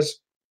against Nunes.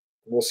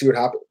 We'll see what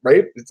happens,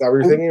 right? Is that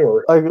what you're thinking?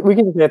 Or we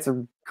can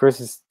answer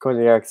Chris's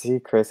question here. See,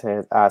 Chris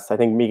has asked. I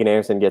think Megan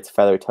Anderson gets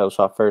featherweight title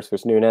shot first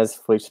versus Nunes.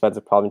 Felicia Spencer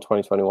probably in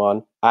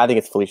 2021. I think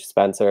it's Felicia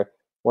Spencer.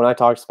 When I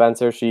talked to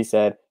Spencer, she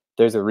said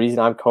there's a reason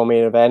I'm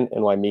co-main event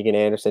and why Megan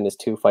Anderson is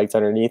 2 fights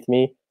underneath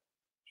me.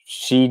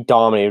 She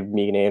dominated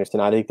Megan Anderson.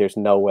 I think there's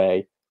no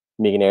way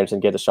Megan Anderson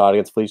gets a shot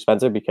against Felicia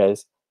Spencer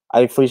because I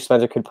think Felicia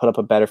Spencer could put up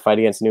a better fight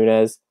against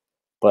Nunes.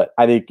 But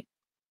I think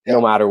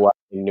no matter what,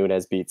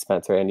 Nunes beats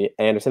Spencer and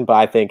Anderson. But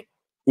I think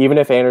even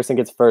if Anderson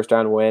gets a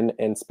first-round win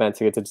and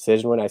Spencer gets a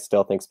decision win, I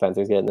still think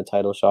Spencer's getting the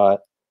title shot.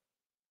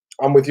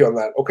 I'm with you on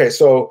that. Okay,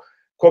 so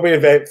co-main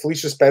event,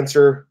 Felicia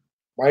Spencer,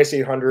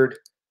 -800.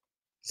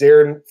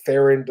 Zarin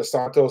Farron dos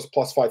Santos,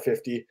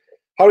 +550.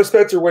 How does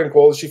Spencer win,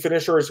 Cole? Does she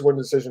finish or does she win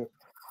the decision?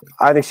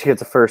 I think she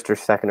gets a first or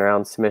second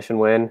round submission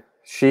win.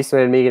 She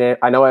submitted Megan.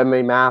 I know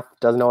MMA math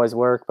doesn't always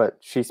work, but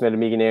she submitted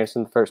Megan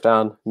Anderson in the first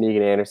round.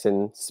 Megan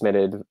Anderson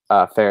submitted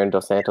Farron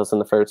dos Santos in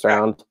the first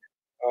round.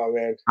 Oh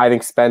man, I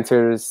think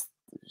Spencer's.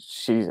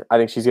 I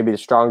think she's gonna be the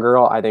strong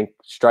girl. I think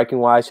striking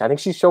wise, I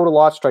think she showed a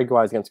lot striking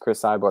wise against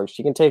Chris Cyborg.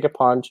 She can take a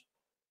punch,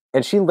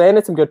 and she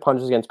landed some good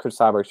punches against Chris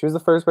Cyborg. She was the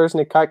first person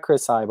to cut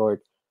Chris Cyborg.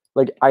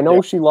 Like I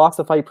know she lost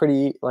the fight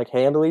pretty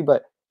handily,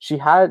 but she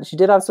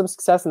did have some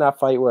success in that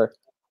fight where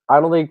I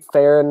don't think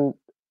Farron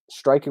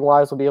striking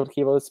wise will be able to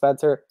keep up with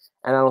Spencer,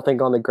 and I don't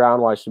think on the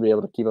ground wise she'll be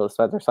able to keep up with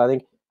Spencer. So I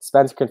think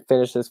Spencer can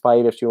finish this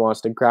fight if she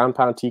wants to ground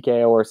pound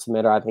TKO or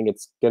submit her. I think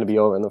it's going to be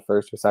over in the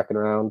first or second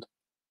round.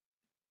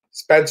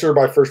 Spencer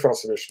by first round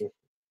submission.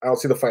 I don't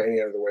see the fight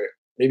any other way.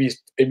 Maybe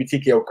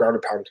TKO ground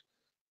and pound.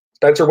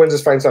 Spencer wins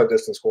this fight inside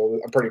distance. Cool.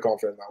 I'm pretty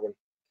confident in that one.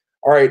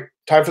 All right,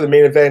 time for the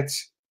main event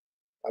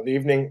of the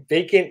evening.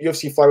 Vacant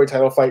UFC flyweight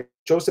title fight.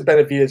 Joseph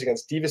Benavidez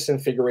against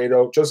Deiveson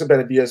Figueiredo. Joseph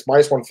Benavidez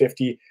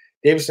 -150.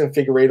 Deiveson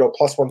Figueiredo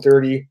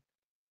 +130.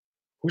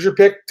 Who's your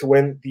pick to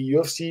win the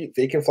UFC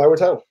vacant flyweight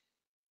title?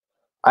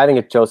 I think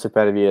it's Joseph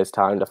Benavidez'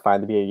 time to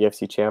finally be a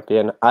UFC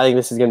champion. I think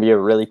this is going to be a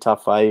really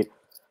tough fight.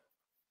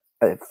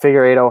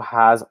 Figueiredo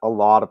has a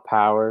lot of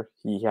power.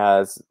 He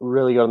has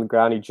really good on the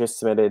ground. He just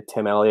submitted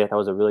Tim Elliott. That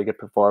was a really good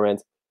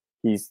performance.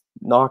 He's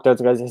knocked out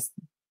some guys.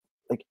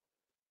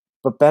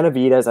 But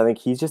Benavidez, I think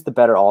he's just the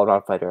better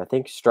all-around fighter. I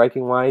think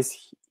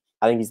striking-wise,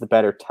 I think he's the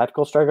better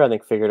technical striker. I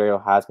think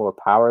Figueiredo has more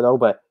power, though.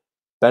 But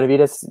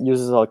Benavidez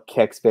uses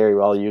kicks very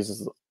well. He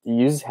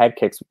uses head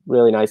kicks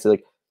really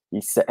nicely.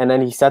 And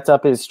then he sets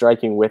up his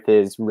striking with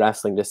his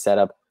wrestling to set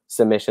up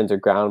submissions or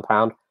ground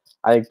pound.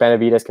 I think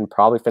Benavidez can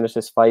probably finish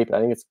this fight, but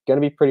I think it's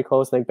going to be pretty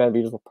close. I think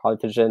Benavidez will probably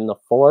finish it in the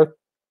fourth.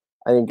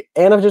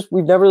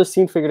 We've never really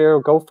seen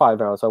Figueiredo go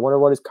 5 rounds, so I wonder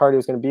what his cardio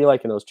is going to be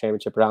like in those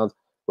championship rounds.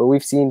 But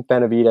we've seen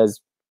Benavidez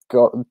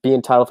be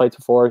in title fights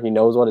before. He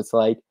knows what it's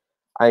like.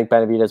 I think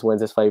Benavidez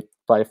wins this fight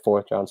by a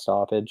 4th round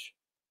stoppage.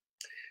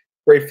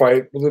 Great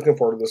fight. We're looking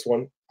forward to this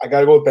one. I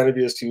got to go with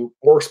Benavidez too.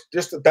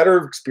 Just a better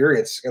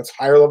experience against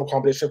higher level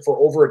competition for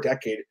over a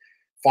decade.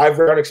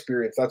 5-round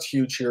experience. That's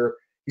huge here.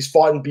 He's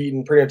fought and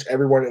beaten pretty much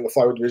everyone in the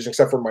flyweight division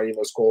except for Mighty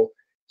Moscow.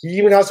 He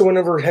even has to win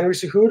over Henry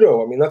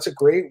Cejudo. I mean, that's a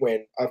great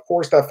win. Of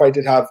course, that fight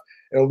did have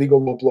an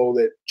illegal low blow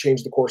that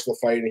changed the course of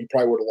the fight, and he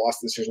probably would have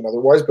lost the decision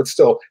otherwise. But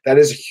still, that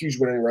is a huge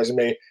win in your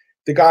resume.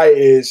 The guy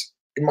is,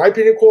 in my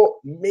opinion, Cole,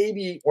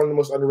 maybe one of the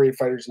most underrated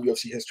fighters in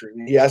UFC history. I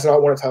mean, he has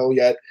not won a title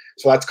yet,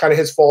 so that's kind of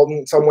his fault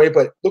in some way.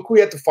 But look who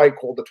he had to fight,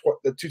 Cole,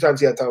 the 2 times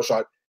he had a title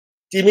shot.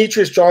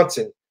 Demetrius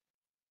Johnson.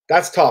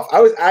 That's tough.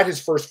 I was at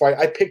his first fight.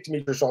 I picked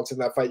Demetrius Johnson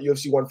in that fight,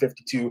 UFC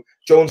 152,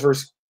 Jones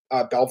versus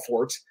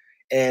Belfort.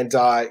 And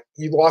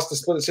he lost the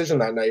split decision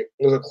that night.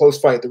 It was a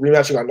close fight. The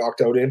rematch he got knocked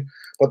out in,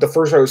 but the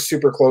first fight was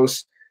super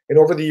close. And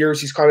over the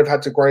years, he's kind of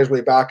had to grind his way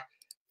back.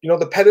 You know,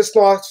 the Pettis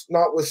loss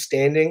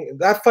notwithstanding,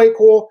 that fight,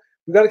 Cole,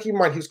 we got to keep in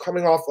mind he was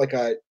coming off like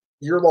a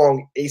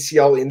year-long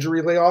ACL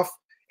injury layoff,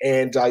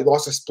 and he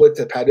lost a split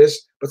to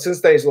Pettis. But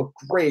since then, he's looked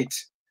great.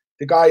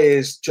 The guy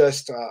is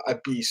just a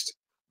beast.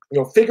 You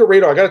know,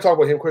 Figueiredo, I got to talk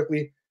about him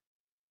quickly.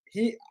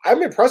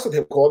 I'm impressed with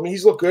him, Cole. I mean,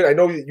 he's looked good. I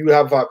know you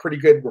have a pretty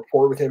good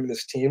rapport with him in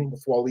this team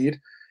with Waleed.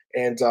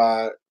 And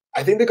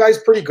I think the guy's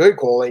pretty good,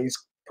 Cole. And he's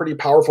a pretty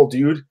powerful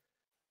dude.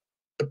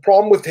 The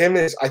problem with him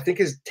is I think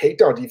his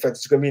takedown defense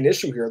is going to be an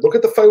issue here. Look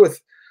at the fight with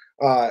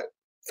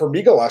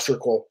Formiga last year,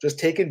 Cole. Just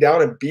taken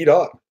down and beat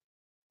up.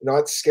 You know,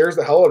 it scares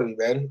the hell out of me,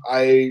 man.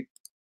 I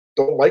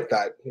don't like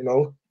that, you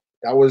know.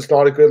 That was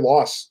not a good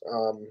loss.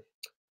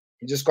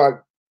 He just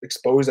got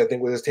exposed, I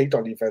think, with his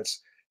takedown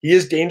defense. He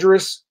is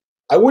dangerous.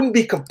 I wouldn't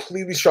be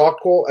completely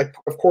shocked, Cole,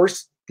 of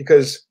course,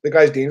 because the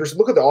guy's dangerous.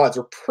 Look at the odds.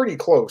 They're pretty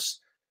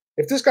close.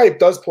 If this guy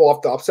does pull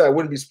off the upset, I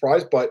wouldn't be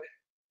surprised. But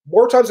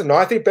more times than not,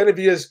 I think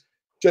Benavidez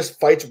just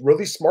fights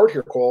really smart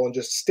here, Cole, and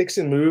just sticks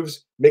and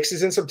moves,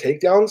 mixes in some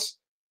takedowns,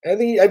 and I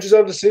think he edges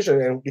out a decision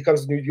and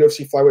becomes the new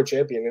UFC flyweight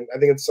champion. And I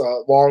think it's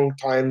a long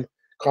time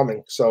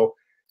coming. So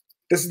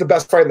this is the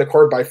best fight in the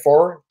card by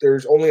far.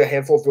 There's only a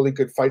handful of really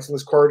good fights in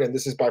this card, and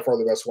this is by far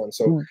the best one.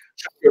 So it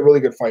should be a really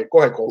good fight. Go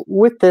ahead, Cole.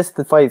 With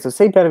the fight, so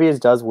say Benavidez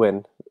does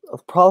win. The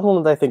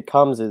problem that I think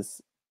comes is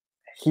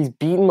he's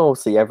beaten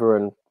mostly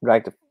everyone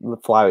right to the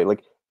flyweight.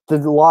 Like the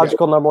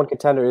logical number one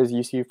contender is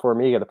UC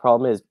Formiga. The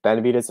problem is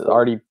Benavidez has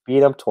already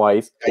beat him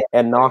twice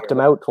and knocked him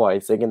out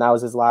twice. Like, and that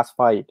was his last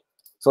fight.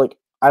 So like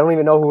I don't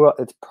even know who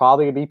it's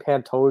probably gonna be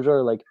Pantoja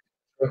or like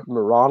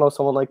Morano,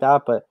 someone like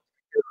that, but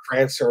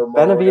France or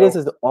Benavidez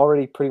has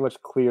already pretty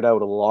much cleared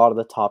out a lot of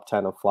the top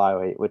 10 of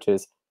flyweight, which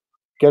is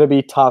going to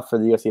be tough for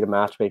the UFC to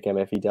matchmake him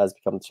if he does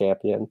become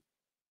champion.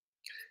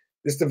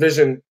 This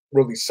division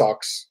really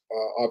sucks,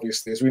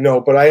 obviously, as we know,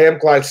 but I am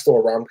glad it's still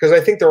around because I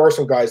think there are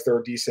some guys that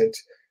are decent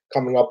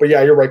coming up. But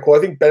yeah, you're right, Cole. I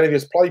think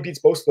Benavidez probably beats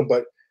most of them,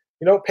 but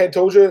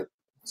Pantoja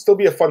still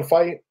be a fun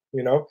fight,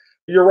 But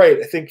you're right.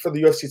 I think for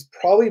the UFC, it's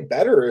probably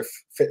better if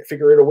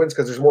Figueiredo wins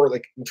because there's more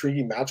like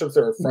intriguing matchups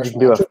that are fresh. You can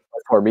do a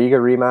Formiga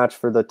rematch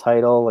for the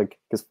title,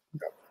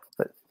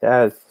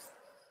 yeah.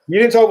 We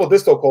didn't talk about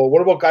this though, Cole.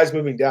 What about guys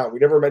moving down? We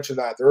never mentioned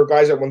that. There are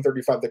guys at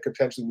 135 that could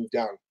potentially move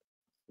down.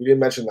 We didn't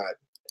mention that.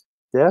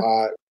 Yeah.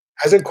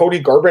 Hasn't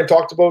Cody Garbrandt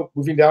talked about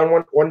moving down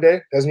one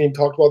day? Hasn't he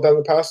talked about that in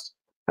the past?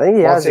 I think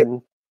he has.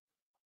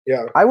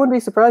 Yeah. I wouldn't be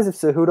surprised if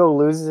Cejudo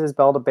loses his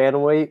belt at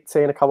bantamweight,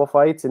 say in a couple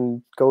fights,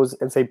 and goes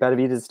and say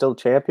Benavidez is still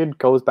champion,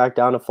 goes back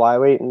down to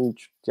flyweight and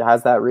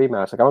has that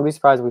rematch. Like I wouldn't be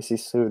surprised if we see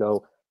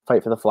Cejudo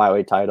fight for the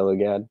flyweight title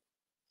again.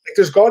 Like,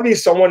 there's got to be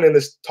someone in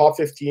this top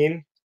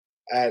 15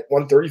 at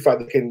 135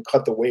 that can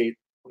cut the weight.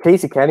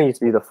 Casey Kenny used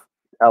to be the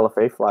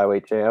LFA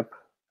flyweight champ.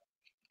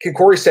 Can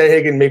Corey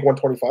Sandhagen make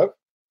 125?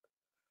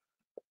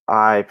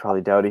 I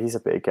probably doubt it. He's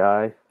a big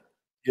guy.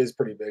 He is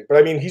pretty big. But,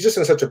 I mean, he's just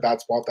in such a bad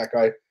spot, that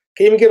guy.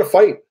 Can't even get a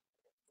fight.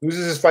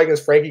 Loses his fight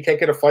against Frankie, can't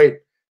get a fight.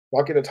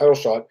 Not getting a title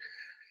shot.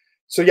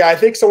 So, yeah, I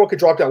think someone could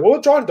drop down. What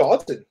about John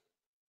Dodson?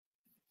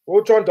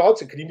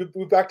 Could he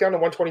move back down to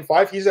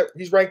 125?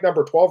 He's ranked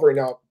number 12 right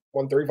now,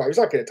 135. He's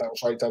not getting a title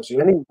shot anytime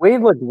soon. And he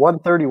weighed like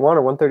 131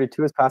 or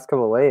 132 his past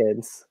couple of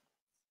weigh-ins.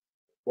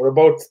 What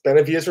about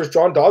Benavidez versus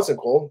John Dodson,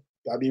 Cole?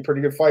 That'd be a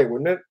pretty good fight,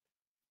 wouldn't it?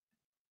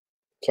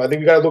 So I think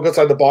we got to look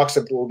outside the box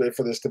a little bit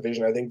for this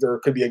division. I think there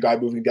could be a guy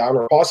moving down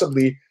or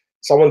possibly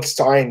someone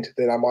signed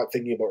that I'm not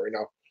thinking about right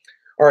now.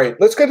 All right,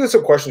 let's get into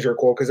some questions here,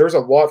 Cole, because there's a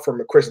lot from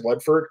Chris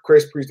Ledford.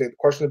 Chris, appreciate the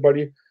question,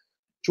 buddy.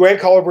 Joanne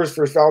Calderwood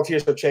versus Valentina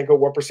Shevchenko.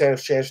 What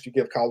percentage chance do you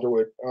give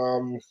Calderwood?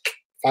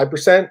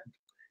 5%.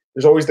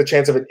 There's always the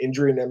chance of an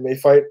injury in an MMA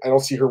fight. I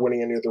don't see her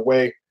winning any other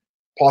way.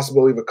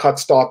 Possibility of a cut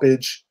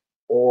stoppage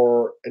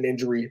or an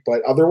injury.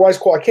 But otherwise,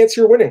 Cole, I can't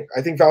see her winning.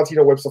 I think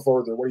Valentina whips the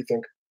floor there. What do you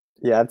think?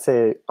 Yeah, I'd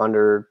say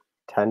under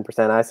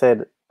 10%. I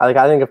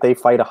think if they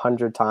fight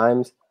 100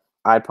 times,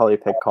 I'd probably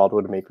pick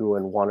Calderwood to maybe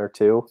win 1 or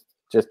 2,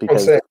 just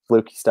because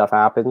fluky stuff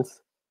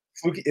happens.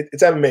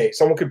 It's MMA.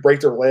 Someone could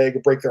break their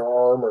leg, break their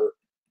arm, or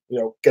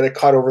get a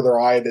cut over their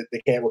eye that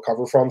they can't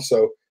recover from.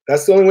 So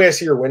that's the only way I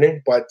see her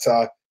winning. But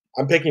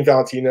I'm picking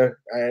Valentina.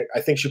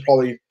 I think she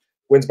probably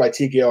wins by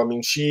TKO. I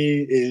mean,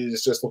 she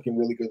is just looking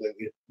really good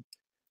lately.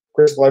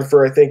 Chris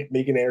Ledford, I think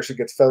Megan Anderson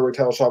gets featherweight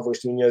title shot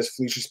versus Nunez.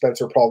 Felicia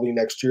Spencer probably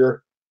next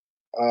year.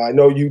 I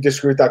know you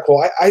disagree with that,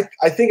 Cole.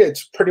 I think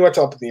it's pretty much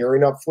up in the air right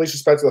now. Felicia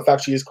Spencer, the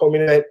fact she is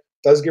co-main event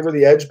does give her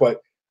the edge, but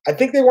I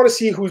think they want to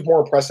see who's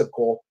more impressive,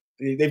 Cole.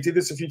 They did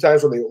this a few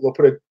times where they'll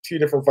put a few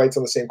different fights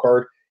on the same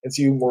card and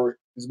see who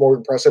is more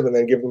impressive and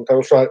then give them a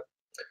title shot.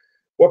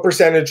 What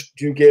percentage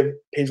do you give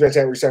Paige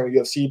VanZant resigning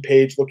with UFC?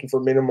 Paige looking for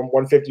minimum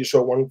 150 to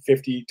show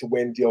 150 to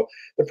win deal.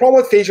 The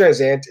problem with Paige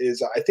VanZant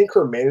is I think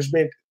her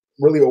management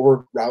really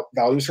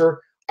overvalues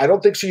her. I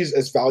don't think she's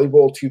as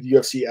valuable to the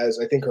UFC as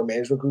I think her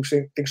management group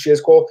thinks she is,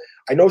 Cole.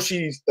 I know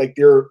she's like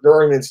their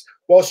arguments,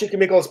 well, she can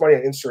make all this money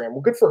on Instagram.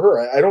 Well, good for her.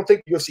 I don't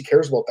think UFC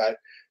cares about that.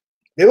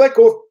 They let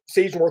go of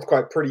Sage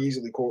Northcutt pretty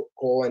easily,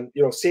 Cole. And,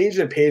 Sage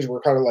and Paige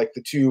were kind of like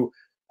the two,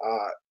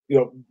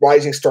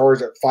 rising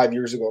stars 5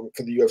 years ago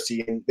for the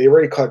UFC. And they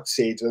already cut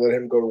Sage. They let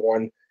him go to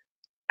 1.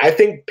 I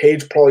think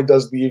Paige probably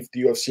does leave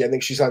the UFC. I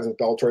think she signs with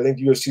Bellator. I think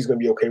the UFC is going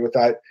to be okay with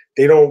that.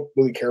 They don't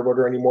really care about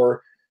her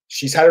anymore.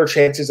 She's had her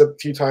chances a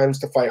few times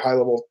to fight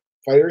high-level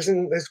fighters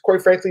and has,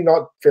 quite frankly,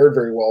 not fared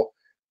very well.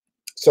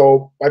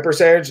 So what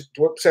percentage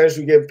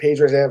do you give Paige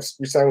VanZant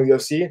resigning with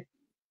the UFC?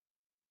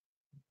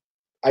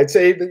 I'd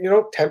say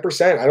that,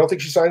 10%. I don't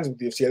think she signs with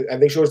the UFC. I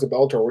think she goes to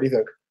Bellator. What do you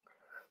think?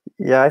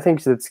 Yeah, I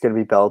think it's going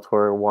to be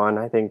Bellator 1.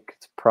 I think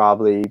it's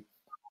probably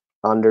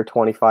under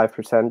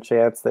 25%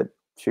 chance that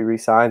she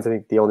resigns. I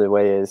think the only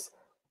way is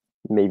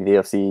maybe the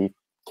UFC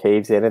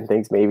caves in and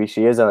thinks maybe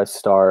she is a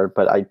star,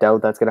 but I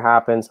doubt that's going to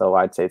happen. So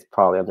I'd say it's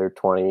probably under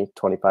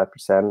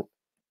 20-25%.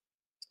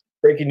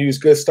 Breaking news,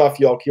 good stuff,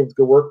 y'all. Keep up the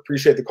good work.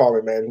 Appreciate the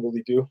comment, man.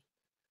 Really do.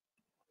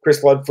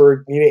 Chris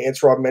Ludford, Nina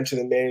Ansaroff mentioned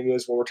that Manny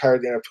Nunes will retire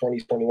at the end of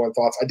 2021.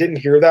 Thoughts? I didn't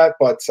hear that,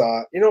 but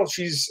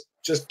she's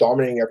just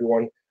dominating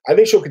everyone. I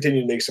think she'll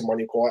continue to make some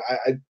money, Cole.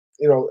 I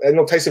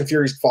know Tyson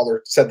Fury's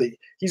father said that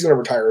he's going to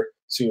retire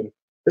soon.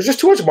 There's just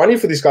too much money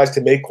for these guys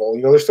to make, Cole.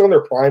 They're still in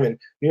their prime, and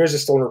Nunes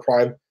is still in her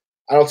prime.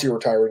 I don't see her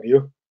retiring, do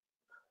you?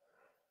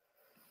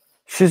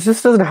 She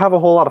just doesn't have a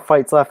whole lot of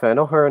fights left. I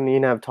know her and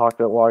Nina have talked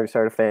about wanting to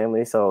start a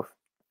family, so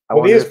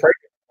Nina's pregnant,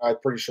 I'm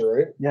pretty sure,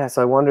 right? Yeah,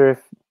 so I wonder if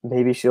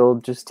maybe she'll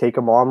just take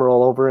a mom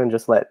role over and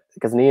just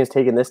because Nina's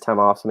taking this time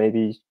off, so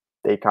maybe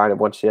they kind of,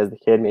 once she has the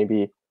kid,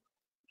 maybe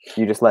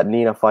you just let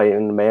Nina fight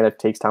and Amanda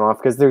takes time off,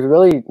 because there's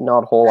really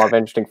not a whole lot of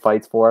interesting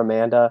fights for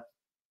Amanda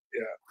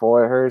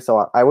for her.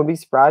 So I wouldn't be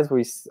surprised if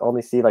we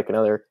only see like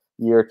another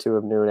year or two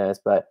of Nunes,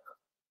 but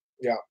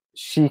yeah,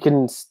 she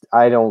can.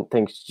 I don't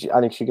think. I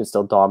think she can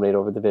still dominate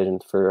over division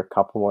for a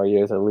couple more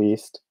years at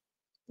least.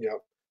 Yeah.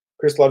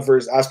 Chris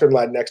Ludford, is Aspen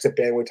Ladd next at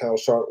bantamweight title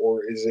shot,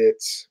 or is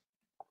it?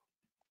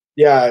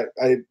 Yeah,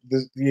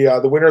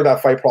 the winner of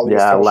that fight probably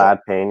gets title Ladd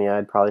shot. Pena,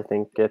 I'd probably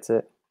think gets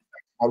it.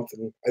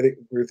 And I think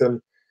agree with him.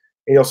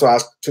 And he also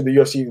asked, should the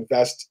UFC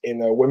invest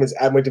in a women's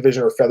atomweight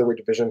division or featherweight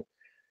division?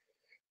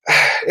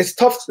 It's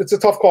tough. It's a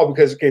tough call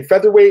because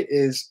featherweight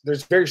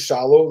there's very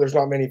shallow. There's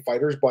not many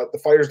fighters, but the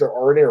fighters that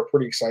are in it are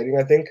pretty exciting,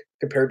 I think,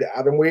 compared to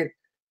atomweight.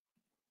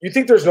 You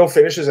think there's no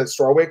finishes at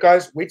strawweight,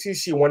 guys? Wait till you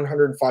see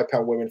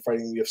 105-pound women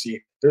fighting in the UFC.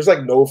 There's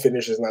like no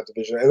finishes in that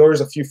division. I know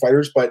there's a few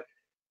fighters, but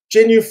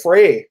Jinh Yu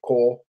Frey,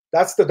 Cole,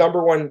 that's the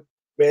number one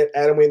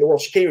atomweight in the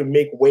world. She can't even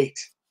make weight.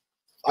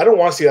 I don't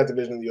want to see that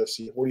division in the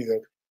UFC. What do you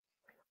think?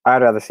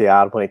 I'd rather see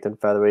atomweight than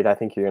featherweight. I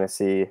think you're going to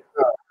see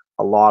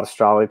a lot of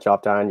strawweight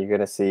drop down. You're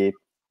going to see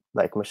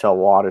like Michelle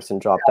Waterson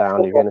drop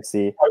down. You're going to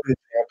see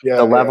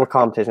the level of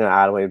competition at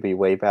atomweight would be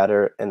way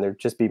better, and there'd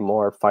just be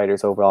more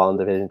fighters overall in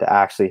the division to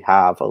actually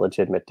have a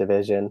legitimate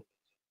division.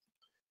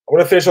 I'm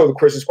going to finish up with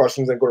Chris's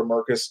questions and go to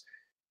Marcus.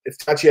 If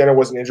Tatiana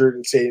wasn't injured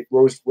and say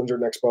Rose wins her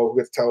next bout, who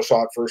gets the title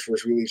shot first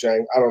versus Weili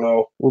Zhang? I don't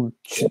know. Well,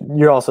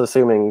 you're also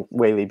assuming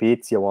Weili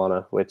beats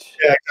Joanna, which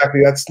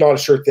exactly. That's not a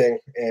sure thing.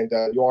 And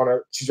Joanna,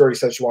 she's already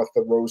said she wants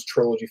the Rose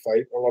trilogy fight.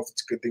 I don't know if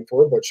it's a good thing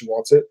for her, but she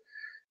wants it.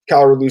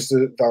 Calor loses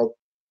to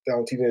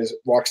Valentina is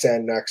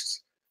Roxanne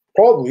next.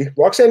 Probably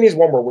Roxanne needs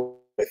one more win,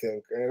 I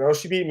think. And I know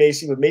she beat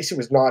Macy, but Macy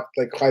was not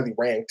like highly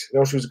ranked. I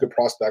know she was a good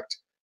prospect,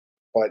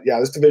 but yeah,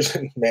 this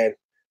division, man,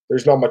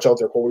 there's not much out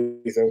there. Cole, what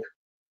do you think?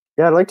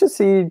 Yeah, I'd like to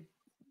see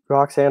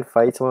Roxanne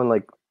fight someone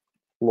like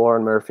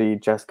Lauren Murphy,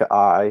 Jessica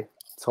Eye,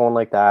 someone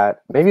like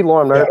that. Maybe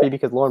Lauren Murphy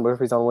because Lauren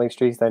Murphy's on winning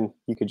streaks. Then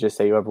you could just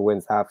say whoever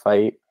wins that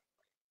fight.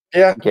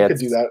 Yeah, you could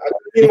do that.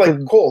 I mean,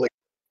 like Cole,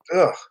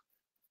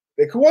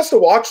 like who wants to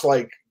watch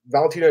like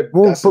Valentina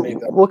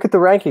decimate them? Look at the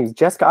rankings.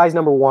 Jessica Eye's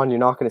number 1. You're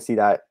not going to see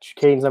that.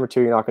 Caden's number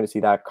 2. You're not going to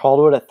see that.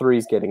 Calderwood at 3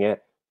 is getting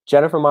it.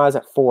 Jennifer Maya's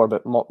at 4,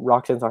 but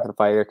Roxanne's not going to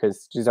fight her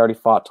because she's already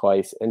fought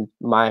twice, and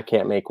Maya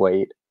can't make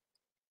weight.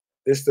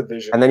 This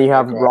division. And then you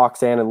have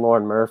Roxanne and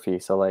Lauren Murphy.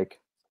 So, like.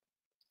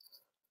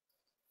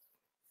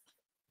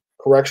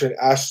 Correction.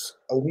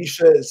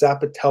 Alicia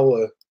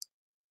Zappitella.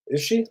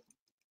 Is she?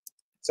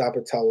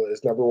 Zappitella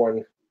is number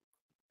 1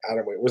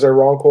 atomweight. Was I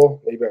wrong,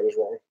 Cole? Maybe I was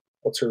wrong.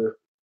 What's her?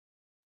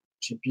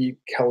 She beat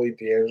Kelly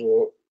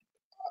D'Angelo.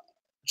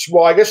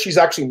 Well, I guess she's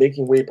actually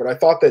making weight, but I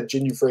thought that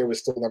Jinh Yu Frey was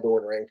still number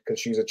 1 ranked because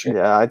she's a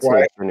champion. Yeah, I'd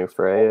say Jinh Yu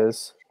Frey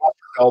is.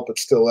 But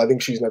still, I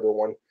think she's number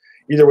 1.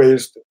 Either way,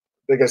 there's,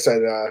 like I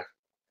said,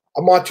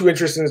 I'm not too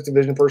interested in this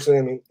division personally.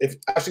 I mean, if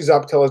Ashley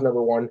Zappitella is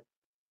number 1,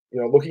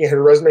 looking at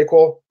her resume,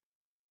 Cole,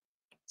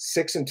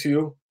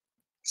 6-2,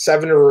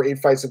 7 of her 8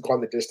 fights have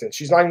gone the distance.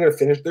 She's not even going to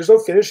finish. There's no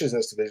finishes in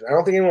this division. I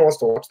don't think anyone wants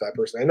to watch that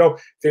person. I know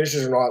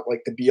finishes are not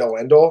like the be-all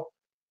end-all,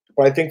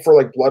 but I think for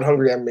like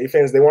blood-hungry MMA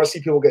fans, they want to see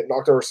people get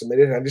knocked out or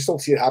submitted, and I just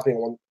don't see it happening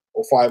at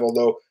 105,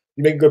 although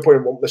you make a good point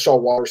about Michelle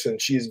Waterson.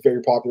 She is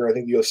very popular. I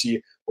think the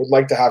UFC would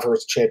like to have her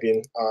as a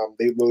champion.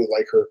 They really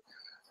like her.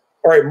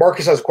 All right,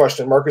 Marcus has a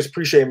question. Marcus,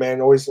 appreciate it,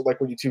 man. Always like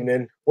when you tune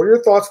in. What are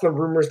your thoughts on the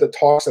rumors that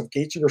talks of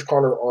Gaethje versus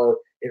Conor are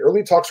in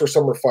early talks for a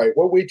summer fight?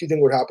 What weight do you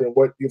think would happen?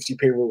 What UFC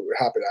pay-per-view would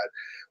happen at?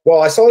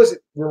 Well, I saw this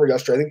rumor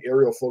yesterday. I think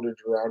Ariel floated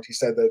it around. He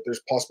said that there's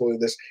a possibility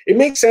of this. It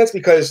makes sense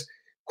because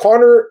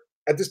Conor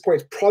at this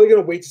point is probably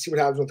going to wait to see what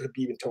happens with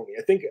Khabib and Tony.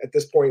 I think at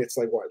this point it's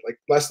like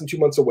less than 2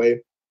 months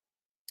away.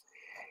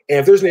 And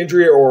if there's an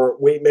injury or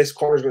weight miss,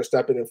 Conor's going to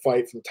step in and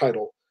fight for the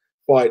title.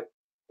 But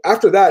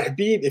after that,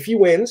 Khabib, if he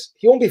wins,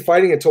 he won't be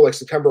fighting until like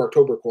September,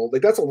 October, Cole.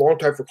 Like that's a long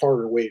time for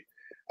Conor to wait.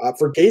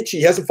 For Gaethje,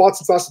 he hasn't fought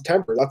since last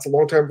September. That's a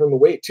long time for him to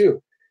wait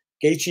too.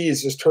 Gaethje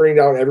is just turning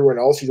down everyone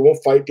else. He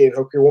won't fight Dan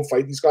Hooker. He won't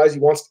fight these guys.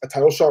 He wants a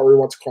title shot or he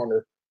wants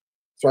Conor.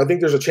 So I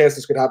think there's a chance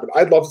this could happen.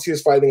 I'd love to see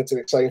this fight. I think it's an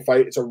exciting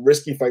fight. It's a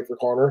risky fight for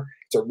Conor.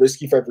 It's a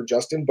risky fight for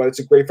Justin, but it's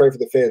a great fight for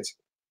the fans.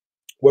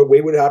 What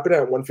weight would happen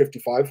at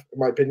 155, in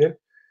my opinion?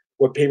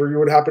 What pay-per-view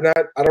would happen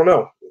at? I don't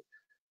know.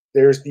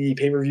 There's the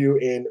pay-per-view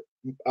in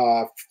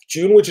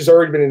June, which has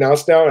already been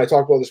announced now, and I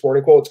talked about this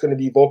morning, Cole. It's going to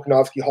be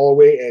Volkanovski,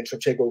 Holloway, and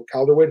Shevchenko,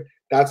 Calderwood.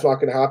 That's not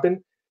going to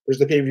happen. There's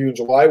the pay-per-view in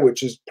July,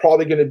 which is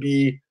probably going to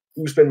be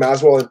Usman,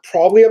 Masvidal, and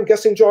probably, I'm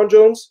guessing, John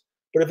Jones.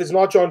 But if it's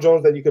not John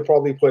Jones, then you could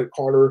probably put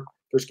Conor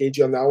versus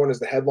Gaethje on that one as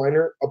the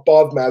headliner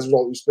above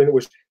Masvidal, Usman,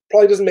 which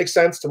probably doesn't make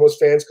sense to most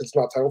fans because it's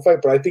not a title fight,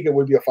 but I think it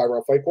would be a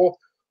 5-round fight, Cole.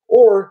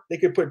 Or they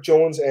could put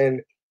Jones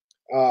and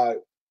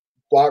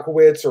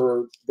Blachowicz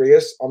or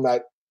Reyes on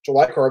that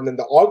July card, and then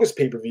the August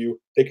pay-per-view,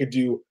 they could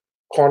do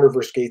Conor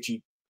versus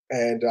Gaethje,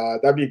 and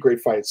that'd be a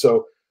great fight.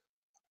 So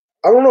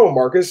I don't know,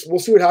 Marcus. We'll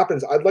see what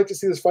happens. I'd like to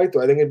see this fight,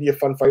 though. I think it'd be a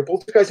fun fight.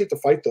 Both guys need to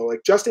fight, though.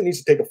 Like, Justin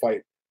needs to take a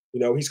fight.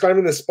 He's kind of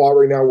in this spot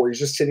right now where he's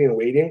just sitting and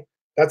waiting.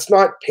 That's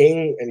not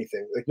paying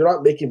anything. Like, you're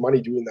not making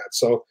money doing that.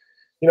 So,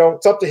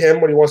 it's up to him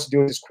what he wants to do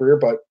with his career,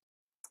 but,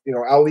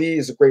 Ali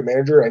is a great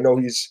manager. I know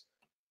he's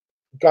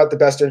got the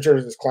best interest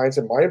of his clients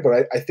in mind,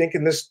 but I think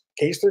in this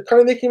case, they're kind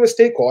of making a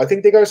mistake, Cole. I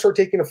think they got to start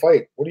taking a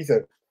fight. What do you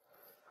think?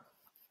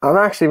 I'm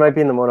actually might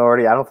be in the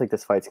minority. I don't think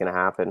this fight's going to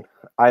happen.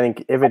 I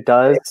think if it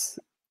does,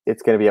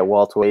 it's going to be at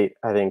welterweight.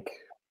 I think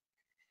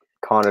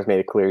Connor's made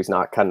it clear he's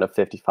not cutting to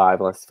 55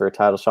 unless it's for a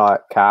title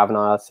shot.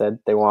 Kavanaugh said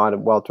they wanted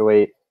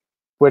welterweight.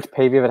 Which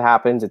pay-per-view, if it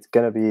happens, it's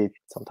going to be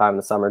sometime in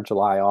the summer,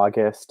 July,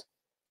 August.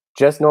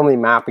 Just normally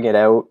mapping it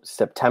out.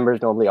 September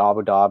is normally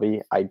Abu Dhabi.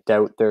 I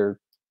doubt they're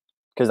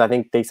 – because I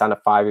think they signed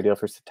a 5-year deal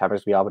for September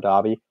to be Abu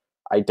Dhabi.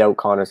 I doubt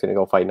Connor's going to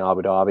go fight in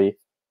Abu Dhabi.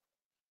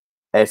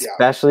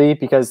 Especially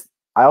because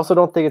I also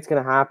don't think it's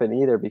going to happen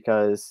either,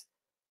 because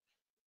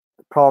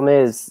the problem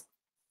is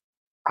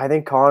I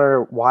think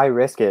Connor, why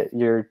risk it?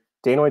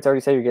 Dana White's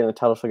already said you're getting a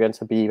title shot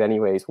against Khabib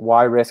anyways.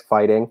 Why risk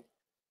fighting?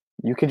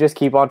 You could just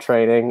keep on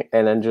training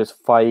and then just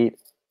fight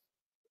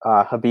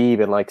Khabib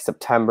in like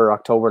September,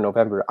 October,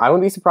 November. I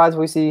wouldn't be surprised if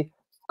we see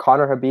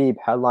Conor Khabib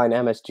headline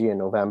MSG in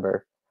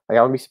November. Like,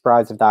 I wouldn't be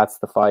surprised if that's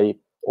the fight.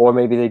 Or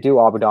maybe they do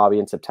Abu Dhabi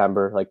in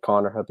September, like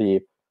Conor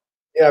Khabib.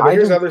 Yeah, but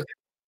here's another thing.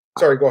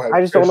 Sorry, go ahead.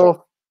 I just don't know if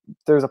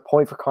there's a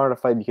point for Conor to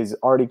fight because he's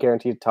already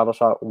guaranteed a title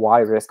shot. Why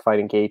risk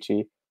fighting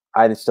Gaethje?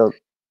 I just don't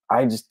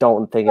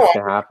think it's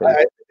going to happen. I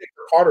think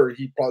for Conor,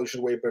 he probably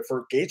should wait. But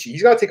for Gaethje,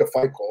 he's got to take a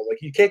fight call.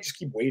 Like, you can't just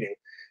keep waiting.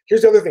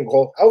 Here's the other thing,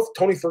 Cole. How if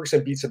Tony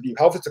Ferguson beats Khabib?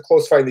 How if it's a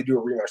close fight and they do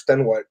a rematch?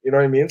 Then what? You know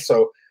what I mean?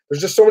 So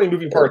there's just so many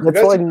moving parts.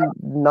 That's why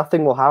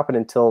nothing will happen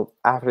until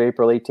after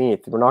April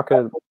 18th. We're not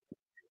going to.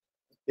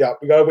 Yeah,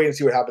 we got to wait and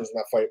see what happens in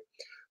that fight.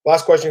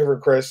 Last question for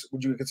Chris.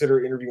 Would you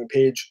consider interviewing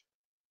Paige?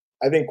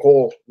 I think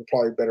Cole would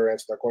probably better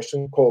answer that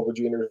question. Cole, would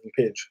you interview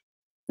Paige?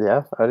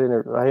 Yeah, I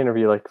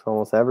interview like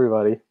almost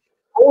everybody.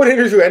 I would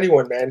interview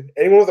anyone, man.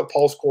 Anyone with a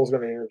pulse, Cole's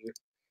going to interview.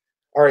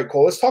 All right,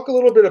 Cole, let's talk a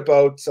little bit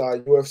about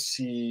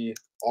UFC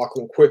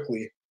Auckland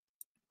quickly.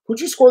 Who'd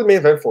you score the main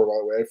event for, by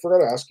the way? I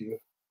forgot to ask you.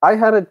 I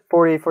had a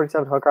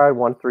 48-47 Hooker. I had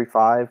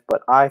 135,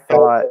 but I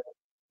thought,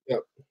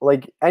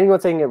 like, anyone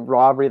saying it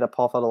robbery that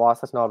Paul Felder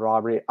lost, that's not a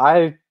robbery.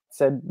 I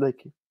said,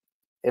 like,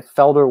 if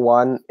Felder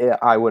won,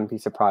 I wouldn't be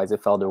surprised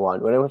if Felder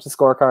won. When it went to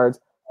scorecards,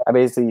 I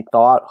basically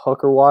thought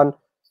Hooker won,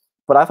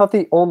 but I thought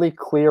the only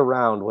clear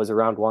round was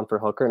round 1 for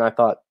Hooker, and I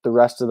thought the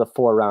rest of the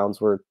 4 rounds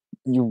were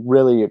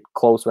really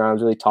close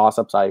rounds, really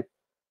toss-ups.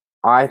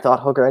 I thought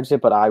Hooker edged it,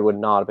 but I would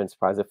not have been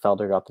surprised if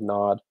Felder got the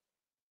nod.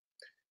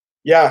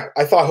 Yeah,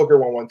 I thought Hooker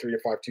won 1-3 to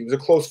 5-2. It was a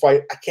close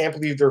fight. I can't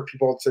believe there are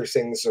people out there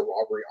saying this is a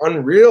robbery.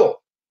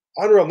 Unreal.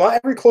 Not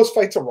every close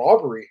fight's a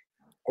robbery.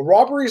 A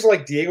robbery is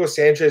like Diego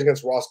Sanchez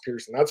against Ross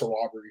Pearson. That's a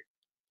robbery.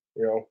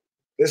 You know,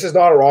 this is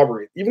not a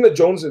robbery. Even the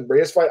Jones and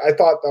Reyes fight, I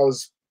thought that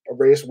was a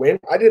Reyes win.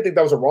 I didn't think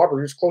that was a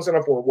robbery. It was close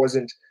enough where it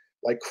wasn't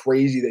like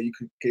crazy that you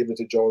could give it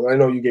to Jones. I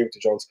know you gave it to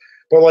Jones.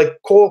 But like,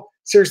 Cole,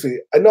 seriously,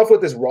 enough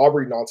with this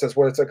robbery nonsense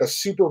when it's like a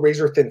super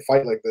razor thin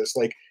fight like this.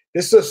 Like,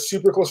 this is a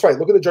super close fight.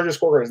 Look at the judges'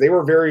 scorecards. They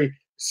were very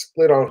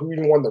split on who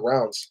even won the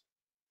rounds.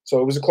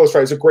 So it was a close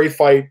fight. It's a great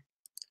fight.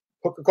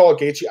 Hooker call it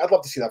Gaethje. I'd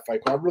love to see that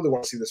fight. I really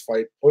want to see this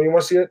fight. Oh, you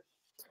want to see it?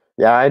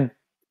 Yeah, I'd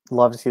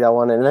love to see that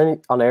one. And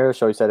then on the air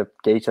show, he said if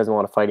Gaethje doesn't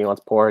want to fight, he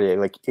wants Poirier.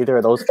 Like, either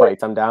of those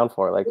fights, I'm down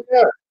for. Like,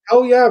 yeah,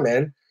 hell yeah,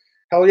 man,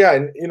 hell yeah.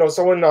 And you know,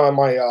 someone on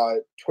my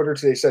Twitter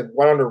today said,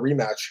 "Why not a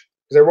rematch?"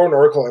 Because I wrote an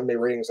article on MMA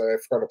ratings. I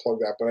forgot to plug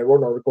that, but I wrote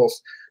an article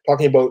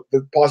talking about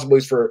the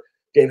possibilities for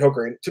Dan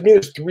Hooker. And to me,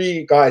 there's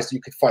 3 guys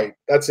you could fight.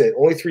 That's it.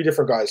 Only 3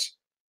 different guys.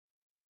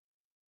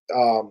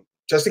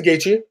 Justin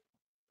Gaethje,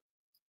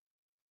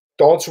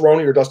 Donald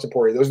Cerrone, or Dustin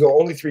Poirier. Those are the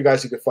only 3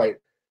 guys you could fight.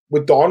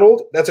 With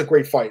Donald, that's a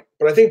great fight.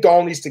 But I think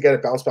Donald needs to get a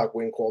bounce-back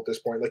win call at this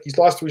point. Like, he's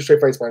lost 3 straight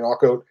fights by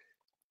knockout.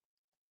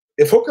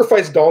 If Hooker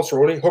fights Donald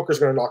Cerrone, Hooker's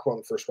going to knock him out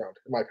in the first round,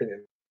 in my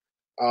opinion.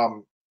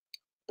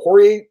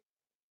 Poirier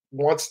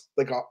wants,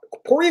 like,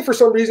 Poirier for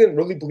some reason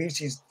really believes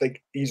he's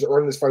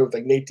earned this fight with,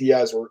 like, Nate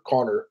Diaz or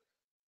Conor.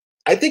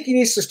 I think he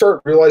needs to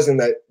start realizing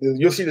that the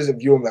UFC doesn't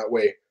view him that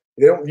way.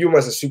 They don't view him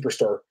as a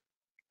superstar.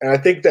 And I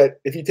think that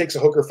if he takes a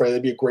Hooker fight,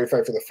 it'd be a great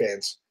fight for the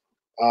fans.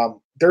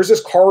 There's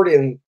this card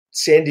in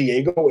San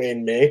Diego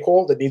in May,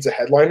 Cole, that needs a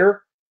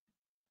headliner.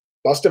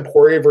 Dustin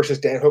Poirier versus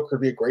Dan Hooker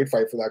would be a great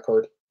fight for that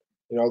card.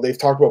 You know, they've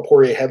talked about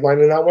Poirier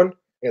headlining that one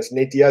against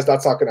Nate Diaz.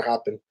 That's not going to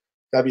happen.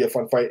 That'd be a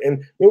fun fight. And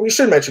you know, we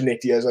should mention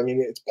Nate Diaz. I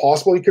mean, it's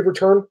possible he could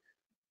return,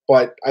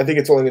 but I think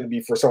it's only going to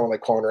be for someone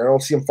like Conor. I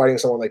don't see him fighting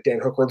someone like Dan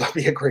Hooker. That'd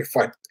be a great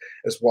fight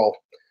as well.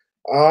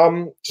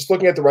 Just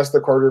looking at the rest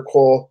of the card,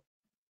 Cole,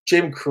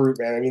 Jim Crute,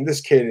 man. I mean,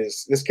 this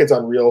kid's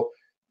unreal.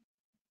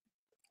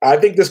 I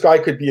think this guy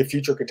could be a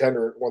future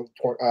contender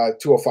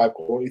at 205.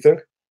 What do you think?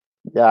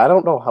 Yeah, I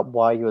don't know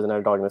why he was an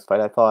underdog in this fight.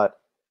 I thought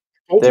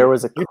there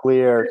was a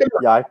clear.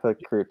 Yeah, I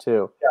picked Crute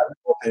too.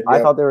 Yeah. I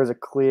thought there was a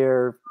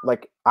clear.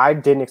 Like, I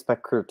didn't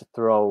expect Crute to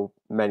throw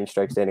many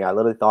strikes standing. I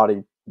literally thought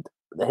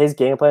his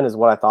game plan is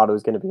what I thought it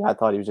was going to be. I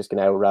thought he was just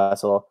going to out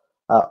wrestle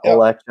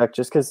Oleksiejczuk,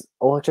 just because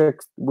Oleksiejczuk,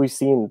 we've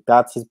seen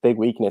that's his big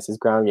weakness, his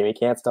ground game. He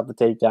can't stop the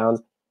takedowns.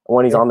 And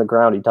when he's on the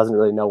ground, he doesn't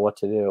really know what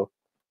to do.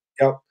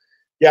 Yep.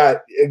 Yeah,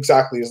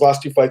 exactly. His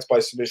last 2 fights by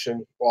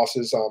submission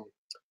losses.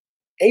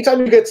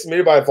 Anytime you get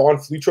submitted by a Von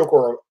Fluchoke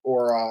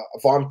or a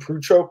Von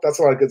Pruchoke, that's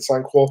not a good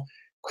sign, Cole.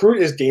 Crute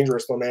is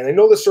dangerous, though, man. I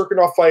know the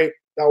Serkinov fight,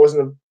 that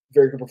wasn't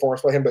very good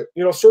performance by him. But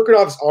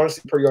Serkinov's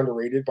honestly pretty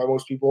underrated by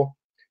most people.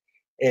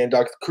 And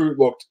Krut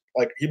looked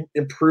like he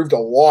improved a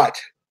lot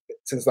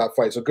since that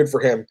fight. So good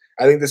for him.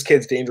 I think this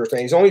kid's dangerous,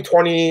 man. He's only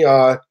 20.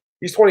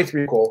 He's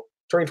 23, Cole.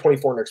 Turning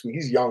 24 next week.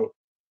 He's young.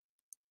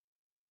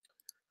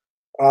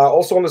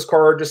 Also on this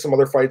card, just some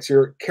other fights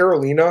here.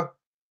 Carolina.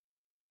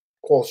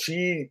 Cole,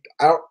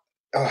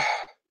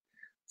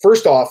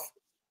 first off,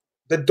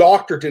 the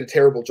doctor did a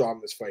terrible job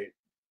in this fight.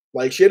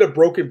 Like, she had a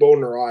broken bone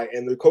in her eye,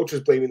 and the coach was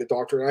blaming the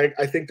doctor. And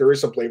I think there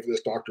is some blame for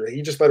this doctor.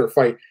 He just let her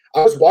fight.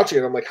 I was watching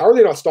it. I'm like, how are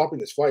they not stopping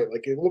this fight?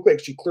 Like, it looked like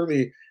she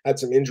clearly had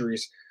some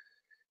injuries.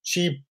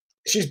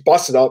 She's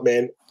busted up,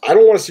 man. I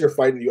don't want to see her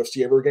fight in the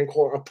UFC ever again,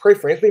 Cole. I'll pray,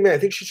 frankly, man, I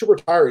think she should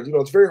retire.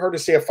 It's very hard to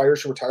say a fighter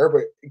should retire,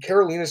 but in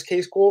Carolina's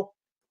case, Cole,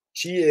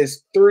 she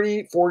is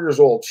 34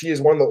 years old. She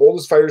is one of the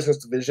oldest fighters in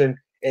this division,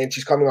 and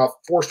she's coming off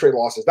 4 straight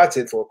losses. That's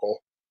it for her,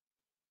 Cole.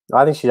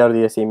 I think she's out of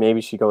the UFC.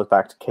 Maybe she goes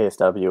back to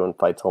KSW and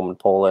fights home in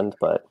Poland,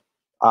 but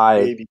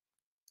I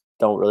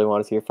don't really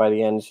want to see her fight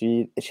again.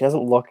 She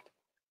hasn't looked.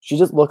 She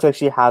just looks like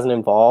she hasn't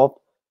evolved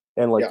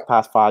in the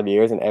past 5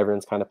 years, and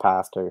everyone's kind of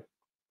passed her.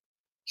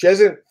 She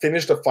hasn't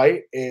finished a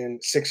fight in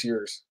 6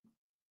 years,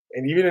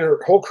 and even in her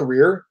whole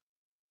career,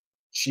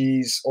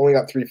 she's only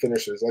got 3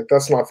 finishes. Like,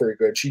 that's not very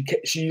good.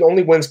 She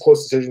only wins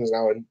close decisions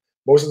now, and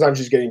most of the time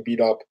she's getting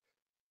beat up.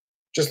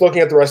 Just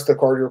looking at the rest of the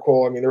card here,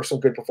 Cole, I mean, there were some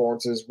good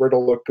performances.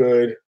 Riddle looked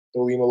good.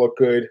 Lima looked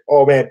good.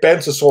 Oh, man, Ben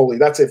Sassoli.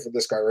 That's it for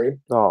this guy, right?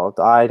 Oh,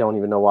 I don't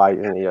even know why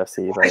he's in the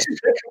UFC.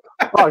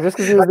 But just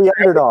because he was the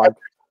underdog.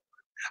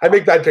 I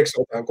make bad picks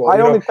all the time, Cole. I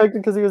only picked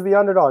him because he was the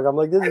underdog. I'm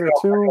like, these are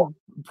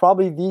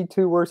probably the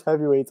 2 worst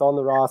heavyweights on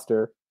the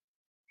roster.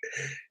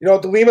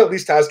 Lima at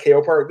least has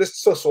KO power.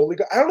 This Sassoli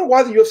guy, I don't know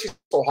why the UFC is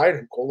so high on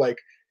him, Cole. Like,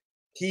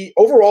 he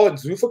overall in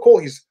Zuffa, Cole,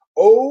 he's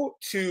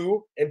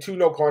 0-2 and 2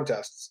 no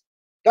contests.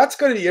 That's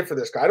going to be it for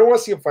this guy. I don't want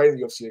to see him fight in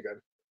the UFC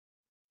again.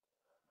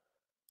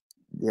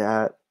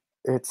 Yeah,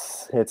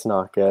 it's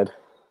not good.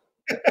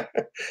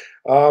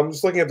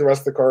 Just looking at the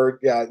rest of the card,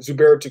 yeah,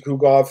 Zubair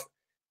Tukhugov,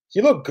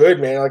 he looked good,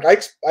 man.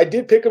 Like, I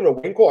did pick him to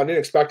win, Cole. I didn't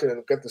expect him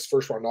to get this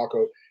first round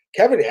knockout.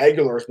 Kevin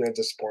Aguilar has been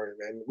disappointing,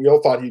 man. We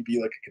all thought he'd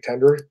be like a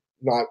contender,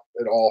 not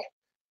at all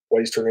what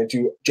he's turned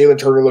into. Jalen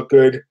Turner looked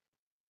good.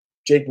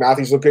 Jake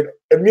Matthews looked good.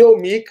 Emil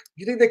Meek, do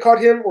you think they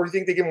caught him, or do you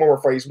think they give him one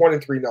more fight? He's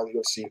 1-3 now in the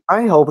UFC.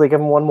 I hope they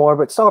give him one more,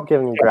 but stop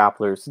giving him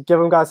grapplers.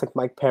 Give him guys like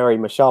Mike Perry,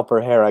 Michelle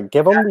Pereira.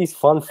 Give him these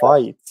fun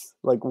fights.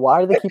 Like,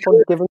 why do they keep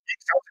on giving?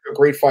 Sounds like a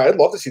great fight. I'd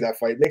love to see that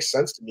fight. It makes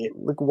sense to me.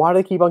 Like, why do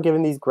they keep on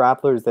giving these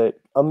grapplers that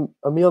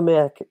Emil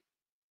Meek?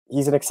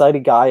 He's an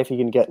excited guy if he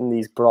can get in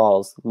these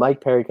brawls.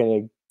 Mike Perry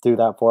can do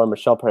that for him.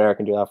 Michelle Pereira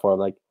can do that for him.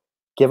 Like,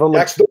 give him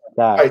that.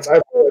 Fights. I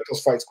really like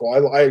those fights,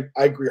 Cole.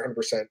 I agree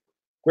 100%.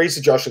 Great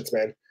suggestions,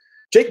 man.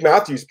 Jake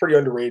Matthews pretty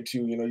underrated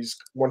too. He's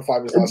won 5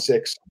 of his last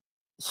 6.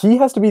 He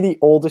has to be the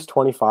oldest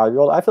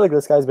 25-year-old. I feel like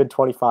this guy's been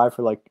 25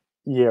 for like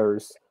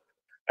years.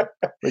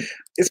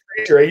 It's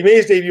crazy, right? He made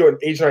his debut at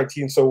age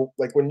 19. So,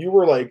 like, when you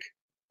were like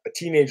a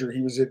teenager,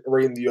 he was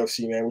right in the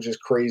UFC, man, which is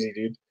crazy,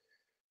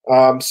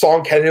 dude.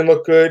 Song Kenyon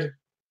looked good.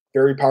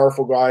 Very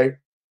powerful guy.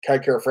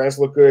 Kat Kara-France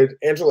looked good.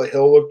 Angela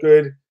Hill looked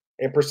good.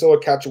 And Priscilla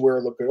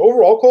Cachoeira looked good.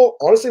 Overall, Cole,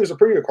 honestly, it was a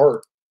pretty good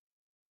card.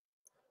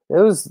 It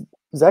was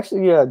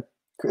actually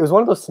it was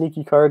one of those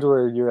sneaky cards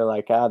where you're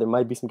like, there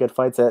might be some good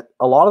fights. That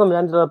a lot of them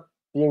ended up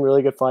being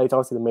really good fights.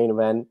 Obviously, the main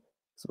event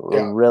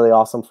was a really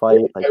awesome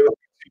fight. Like, that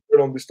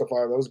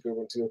was a good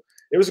one too.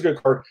 It was a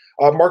good card.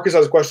 Marcus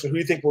has a question: who do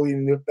you think will be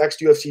the next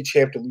UFC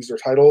champ to lose their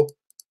title?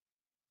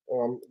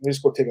 Let me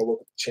just go take a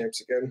look at the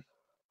champs again.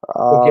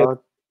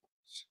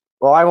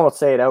 Well, I won't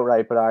say it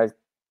outright, but I'm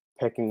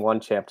picking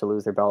one champ to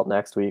lose their belt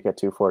next week at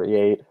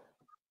 248.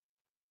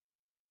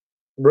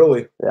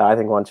 Really? Yeah, I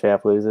think one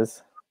champ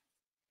loses.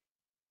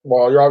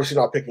 Well, you're obviously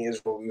not picking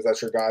Israel to lose.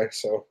 That's your guy,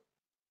 so.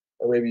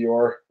 Or maybe you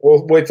are.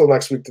 We'll wait till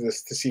next week to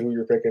see who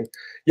you're picking.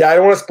 Yeah, I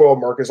don't want to spoil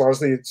Marcus.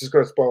 Honestly, it's just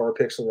going to spoil our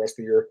picks for the rest of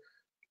the year.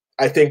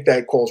 I think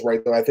that Cole's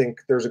right, though. I think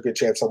there's a good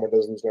chance someone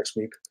does lose next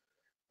week.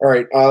 All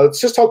right,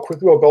 let's just talk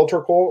quickly about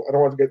Bellator, Cole. I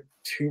don't want to get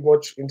too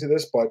much into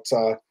this, but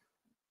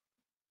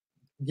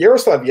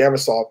Yaroslav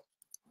Yamosov,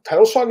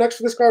 title shot next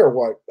for this guy or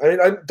what? I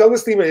mean,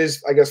 Douglas Lima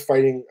is, I guess,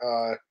 fighting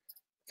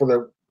for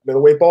the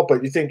middleweight belt,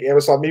 but you think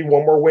Yamosov maybe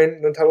one more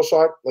win than title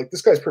shot? Like,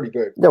 this guy's pretty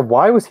good. Yeah,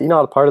 why was he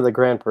not a part of the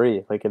Grand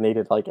Prix? Like, and they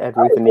did like Ed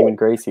Ruth and Neiman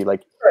Gracie.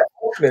 Like,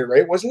 alternate,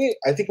 right? Wasn't he?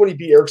 I think when he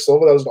beat Eric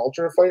Silva, that was an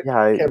alternate fight.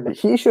 Yeah,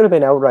 he should have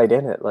been outright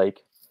in it. Like,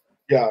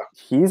 yeah,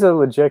 he's a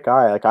legit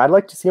guy. Like, I'd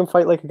like to see him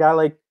fight like a guy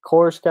like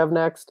Koreshkov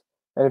next.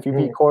 And if you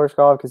beat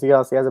Koreshkov because he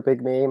has a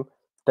big name,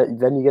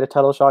 then you get a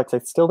title shot.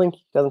 Because I still think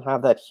he doesn't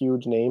have that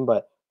huge name,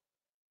 but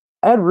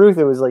Ed Ruth,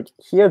 it was like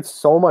he had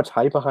so much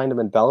hype behind him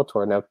in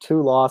Bellator. Now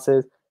 2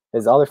 losses.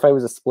 His other fight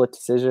was a split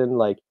decision.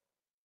 Like,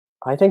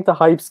 I think the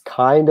hype's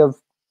kind of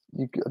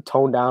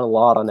toned down a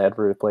lot on Ed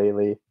Ruth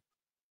lately.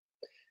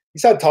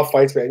 He's had tough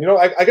fights, man.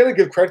 I got to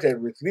give credit to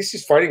Ed Ruth. At least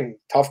he's fighting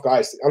tough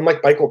guys.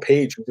 Unlike Michael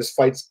Page, who just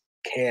fights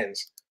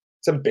cans.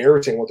 It's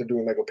embarrassing what they're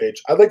doing with Michael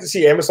Page. I'd like to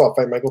see Amosov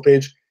fight Michael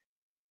Page.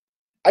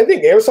 I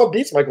think Amosov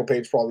beats Michael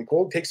Page probably.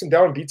 Cool. Takes him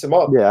down and beats him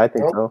up. Yeah, I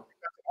think so.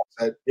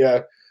 100%.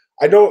 Yeah.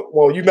 I know.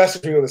 Well, you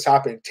messaged me when this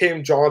happened.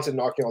 Tim Johnson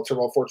knocking out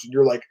Terrell Fortune.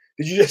 You're like,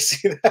 did you just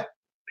see that?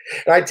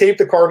 And I taped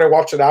the card and I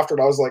watched it after,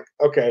 and I was like,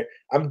 okay,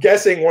 I'm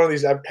guessing one of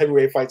these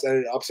heavyweight fights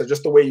ended upset.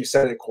 Just the way you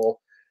said it, Cole.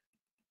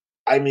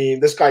 I mean,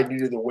 this guy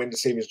needed the win to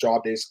save his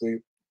job, basically.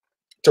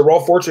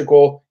 Terrell Fortune,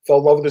 Cole, fell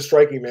in love with the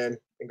striking, man,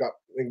 and got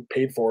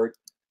paid for it.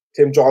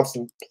 Tim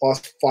Johnson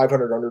plus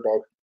 500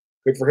 underdog.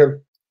 Good for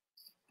him.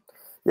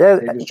 Yeah,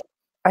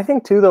 I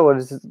think too though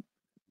is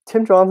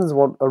Tim Johnson's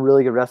a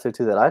really good wrestler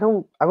too. That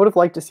I would have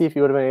liked to see if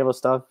he would have been able to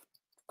stop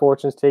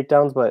Fortune's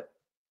takedowns, but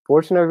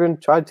Fortune never even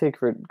tried to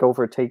go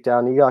for a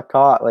takedown. He got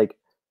caught. Like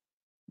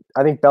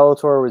I think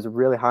Bellator was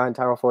really high on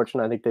Terrell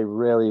Fortune. I think they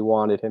really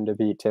wanted him to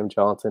beat Tim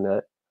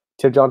Johnson.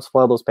 Tim Johnson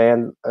spoiled those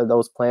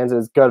plans. It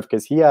was good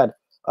because he had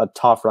a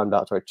tough run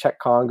Bellator. Czech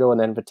Congo and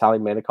then Vitaly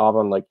Medikov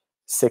on like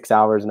 6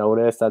 hours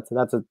notice. That's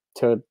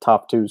a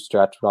top 2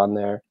 stretch run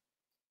there.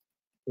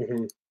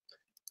 Mm-hmm.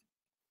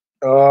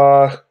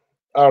 I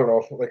don't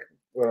know, like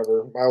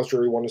whatever. Miles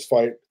Jury won his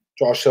fight.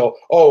 Josh Hill.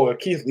 Oh,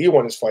 Keith Lee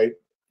won his fight.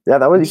 Yeah,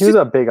 he was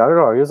a big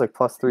underdog. He was like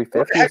plus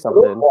 350 or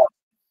something.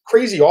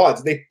 Crazy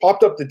odds. They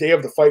popped up the day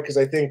of the fight because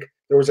I think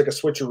there was like a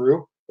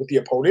switcheroo with the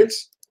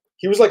opponents.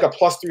 He was like a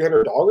plus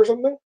 $300 or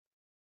something.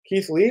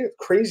 Keith Lee,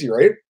 crazy,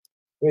 right?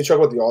 Let me check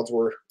what the odds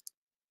were.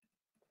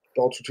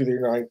 Bellator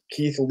 239.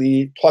 Keith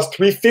Lee plus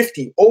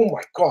 350. Oh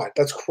my god,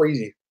 that's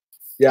crazy.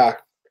 Yeah,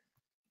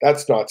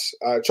 that's nuts.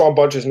 Sean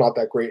Bunch is not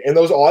that great. And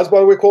those odds, by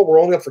the way, Cole, were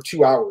only up for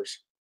 2 hours.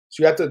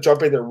 So you have to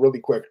jump in there really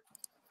quick.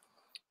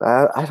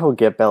 I don't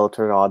get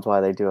Bellator odds why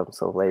they do them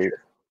so late.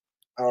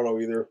 I don't know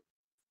either.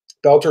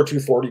 Bellator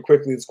 240,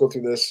 quickly, let's go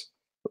through this.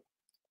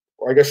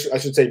 Or I guess I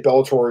should say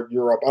Bellator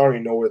Europe. I don't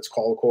even know what it's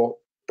called, Cole.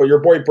 But your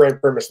boy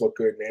Brent Primus looked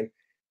good, man.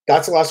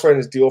 That's the last fight in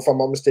his deal, if I'm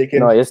not mistaken.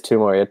 No, he has 2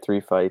 more. He had 3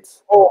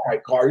 fights. Oh my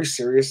god, are you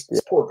serious?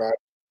 This poor guy.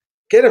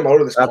 Get him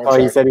out of this contract. That's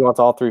why he said he wants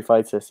all 3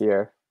 fights this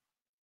year.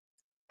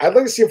 I'd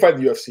like to see him fight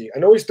in the UFC. I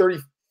know he's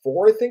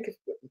 34, I think,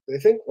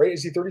 right?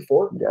 Is he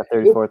 34? Yeah,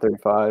 34,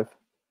 35.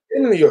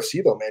 In the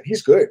UFC, though, man,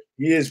 he's good.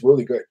 He is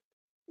really good.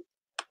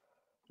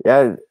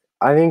 Yeah,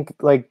 I think,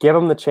 like, give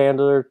him the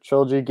Chandler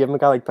trilogy, give him a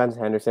guy like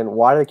Benson Henderson.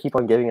 Why do they keep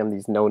on giving him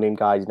these no-name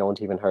guys no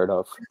one's even heard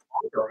of?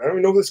 I don't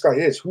even know who this guy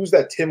is. Who's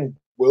that Tim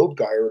Wild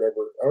guy or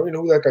whatever? I don't even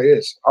know who that guy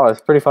is. Oh,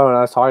 it's pretty fun. When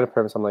I was talking to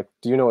Primus, I'm like,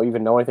 do you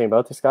even know anything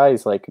about this guy?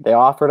 He's like, they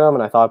offered him,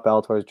 and I thought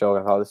Bellator was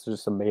joking. I thought this is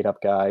just a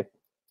made-up guy.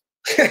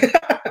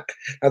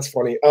 That's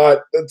funny.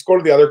 Let's go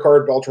to the other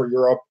card, Bellator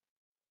Europe.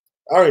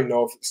 I don't even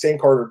know if same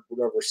card or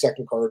whatever,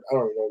 second card. I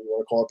don't even know what you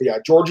want to call it. But yeah,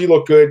 Georgie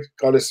looked good,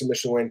 got his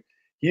submission win.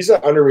 He's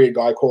an underrated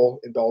guy, Cole,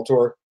 in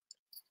Bellator.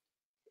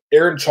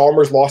 Aaron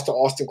Chalmers lost to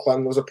Austin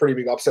Clem. That was a pretty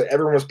big upset.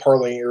 Everyone was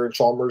parlaying Aaron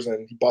Chalmers,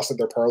 and he busted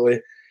their parlay.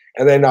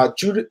 And then Leah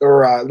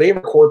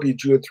McCourt beat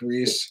Judith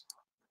Ruiz.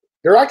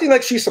 They're acting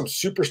like she's some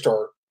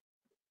superstar.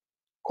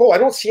 Cole, I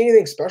don't see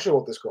anything special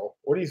with this girl.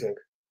 What do you think?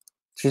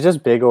 She's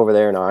just big over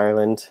there in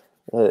Ireland.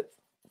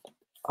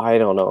 I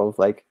don't know.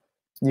 Like,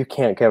 you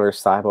can't give her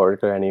cyborg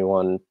to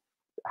anyone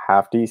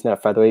half decent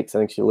at featherweights. I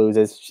think she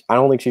loses. I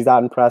don't think she's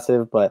that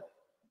impressive, but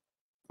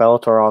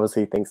Bellator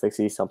obviously thinks they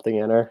see something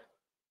in her.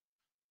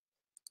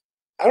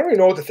 I don't even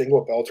know what to think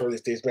about Bellator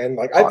these days, man.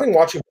 Like, I've been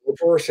watching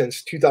Bellator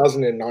since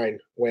 2009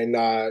 when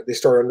they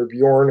started under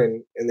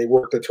Bjorn and they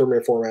worked the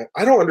tournament format.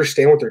 I don't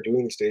understand what they're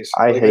doing these days.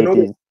 I hate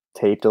these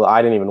tape delay.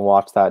 I didn't even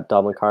watch that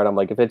Dublin card. I'm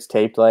like, if it's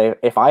tape delay,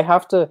 if I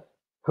have to,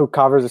 who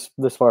covers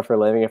this sport for a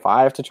living, if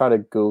I have to try to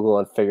Google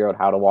and figure out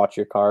how to watch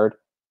your card,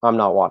 I'm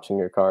not watching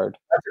your card.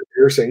 That's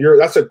embarrassing.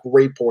 That's a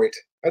great point.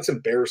 That's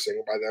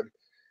embarrassing by them.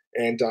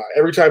 And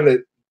every time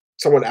that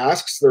someone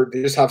asks,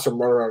 they just have some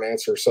runaround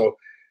answer. So,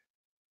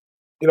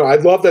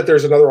 I'd love that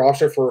there's another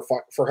option for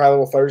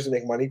high-level fighters to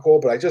make money, Cole,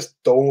 but I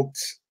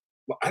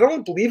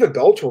don't believe in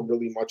Bellator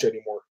really much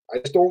anymore. I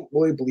just don't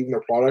really believe in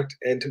their product.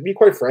 And to be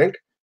quite frank,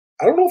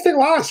 I don't know if they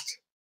last.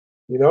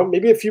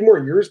 Maybe a few more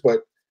years, but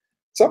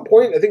at some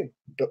point, I think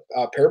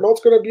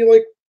Paramount's going to be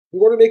like, we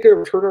want to make a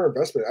return on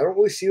investment. I don't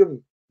really see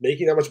them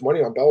making that much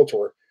money on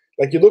Bellator.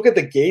 Like, you look at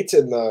the gates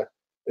and the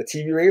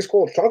TV ratings,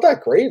 Cole, it's not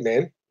that great,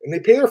 man. And they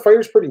pay their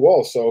fighters pretty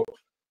well. So,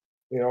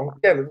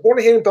 again, we want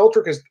to hand in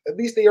Bellator because at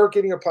least they are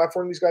getting a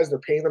platform. These guys, they're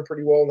paying them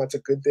pretty well, and that's a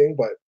good thing.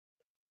 But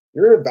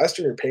you're an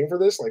investor, you're paying for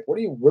this. Like, what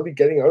are you really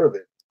getting out of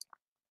it?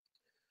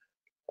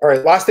 All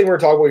right, last thing we're going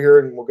to talk about here,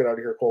 and we'll get out of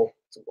here, Cole.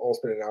 It's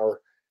almost been an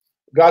hour.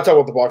 We got to talk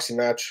about the boxing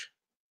match.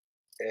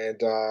 And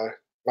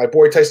my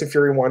boy Tyson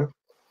Fury won.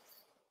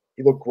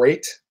 He looked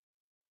great,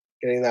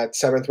 getting that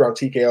 7th round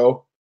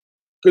TKO.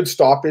 Good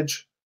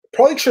stoppage.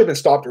 Probably should have been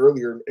stopped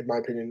earlier, in my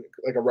opinion,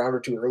 like a round or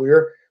two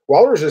earlier.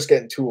 Wilder was just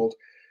getting tooled.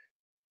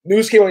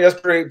 News came out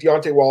yesterday,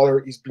 Deontay Wilder,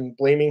 he's been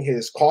blaming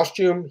his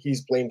costume.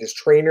 He's blamed his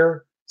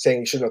trainer, saying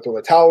he shouldn't have thrown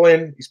the towel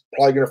in. He's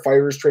probably going to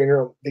fire his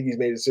trainer. I don't think he's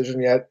made a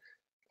decision yet.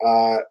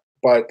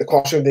 But the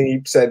costume thing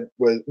he said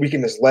was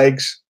weakened his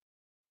legs,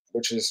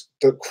 which is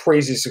the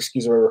craziest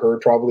excuse I've ever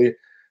heard, probably.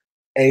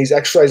 And he's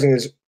exercising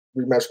his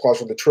rematch clause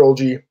for the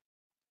trilogy.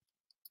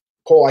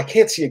 Cole, I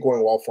can't see it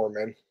going well for him,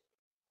 man.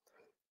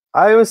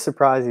 I was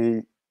surprised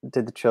he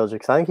did the trilogy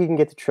because I think he can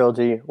get the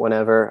trilogy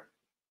whenever.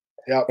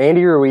 Yeah.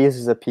 Andy Ruiz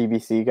is a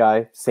PBC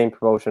guy, same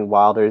promotion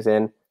Wilder's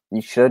in.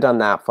 You should have done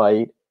that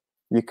fight.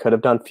 You could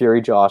have done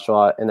Fury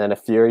Joshua, and then if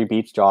Fury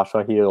beats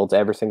Joshua, he holds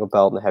every single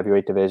belt in the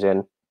heavyweight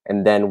division.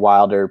 And then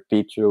Wilder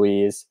beats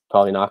Ruiz,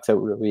 probably knocks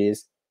out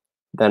Ruiz,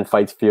 then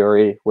fights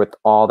Fury with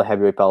all the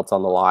heavyweight belts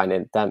on the line.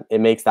 And then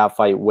it makes that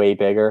fight way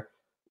bigger.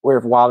 Where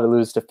if Wilder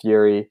loses to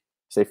Fury,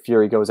 say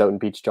Fury goes out and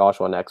beats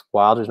Joshua next,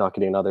 Wilder's not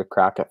getting another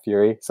crack at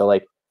Fury. So,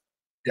 like,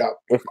 Yeah.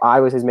 if I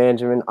was his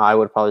management, I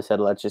would have probably said,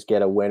 let's just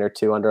get a win or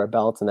two under our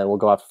belts, and then we'll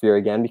go after Fury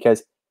again,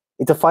 because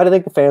it's a fight I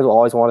think the fans will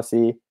always want to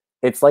see.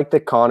 It's like the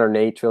Conor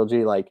Nate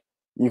trilogy. Like,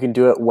 you can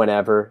do it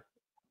whenever,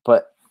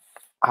 but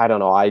I don't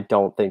know. I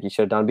don't think he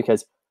should have done,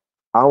 because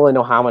I don't really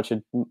know how much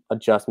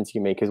adjustments he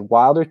can make, because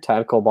Wilder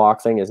technical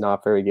boxing is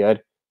not very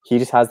good. He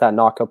just has that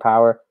knockout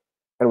power.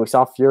 And we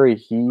saw Fury,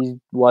 he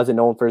wasn't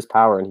known for his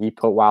power, and he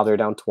put Wilder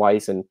down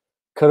twice and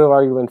could have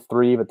argued in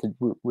 3, but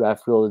the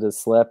ref ruled it a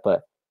slip.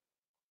 But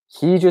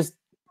he just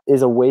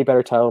is a way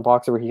better title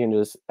boxer, where he can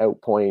just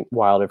outpoint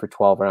Wilder for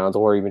 12 rounds,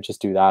 or even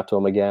just do that to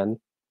him again.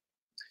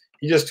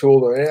 He just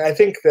tooled him. And I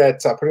think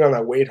that putting on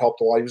that weight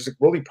helped a lot. He was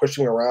really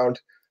pushing him around.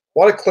 A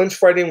lot of clinch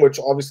fighting, which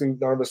obviously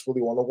none of us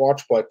really want to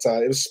watch, but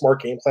it was a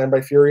smart game plan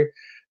by Fury.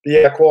 But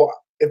yeah, cool.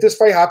 If this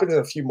fight happens in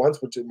a few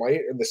months, which it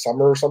might, in the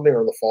summer or something,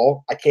 or in the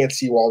fall, I can't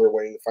see Wilder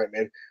winning the fight,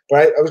 man.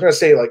 But I was going to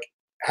say, like,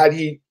 had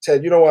he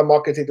said, you know what, I'm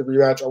not going to take the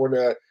rematch, I want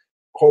to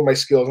hone my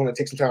skills, I'm going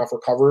to take some time off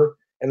recover,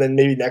 and then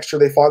maybe next year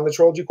they fought in the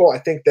trilogy, Cole, I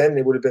think then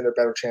it would have been a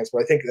better chance.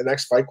 But I think the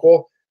next fight,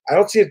 Cole, I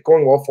don't see it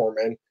going well for him,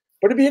 man.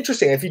 But it'd be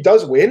interesting. If he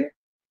does win,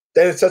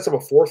 then it sets up a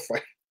 4th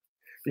fight,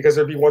 because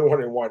there'd be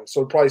 1-1-1. So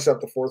it'd probably set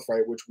up the 4th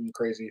fight, which would be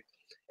crazy.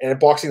 And in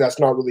boxing, that's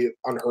not really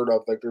unheard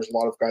of. Like, there's a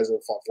lot of guys that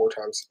have fought 4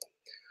 times.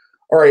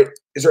 All right.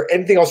 Is there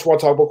anything else you want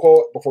to talk about,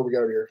 Cole, before we get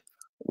out of here?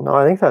 No,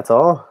 I think that's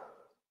all.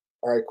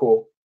 All right,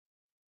 cool.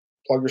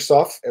 Plug your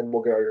stuff, and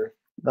we'll get out of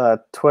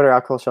here. Twitter,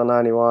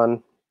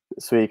 @ColeShaw91.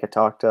 This week I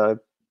talked to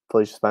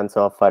Felicia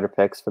Spencer, fighter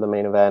picks for the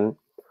main event.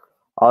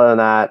 Other than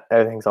that,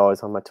 everything's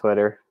always on my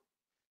Twitter.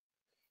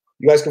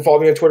 You guys can follow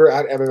me on Twitter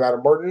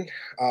 @MMAdamMartin.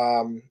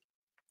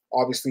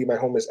 Obviously, my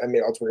home is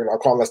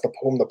MMAOddsBreaker.com. That's the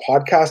home of the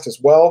podcast as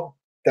well.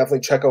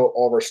 Definitely check out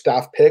all of our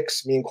staff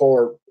picks. Me and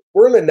Cole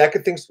we're in the neck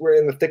of things. We're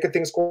in the thick of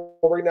things, Cole,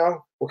 right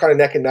now. We're kind of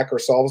neck and neck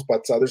ourselves,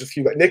 but there's a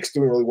few. Nick's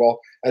doing really well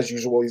as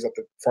usual. He's up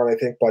the front, I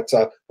think. But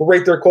we're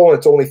right there, Cole, and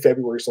it's only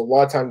February, so a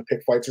lot of time to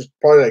pick fights. There's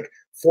probably like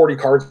 40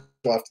 cards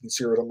left in the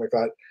series or something like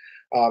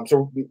that.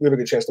 So we have a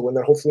good chance to win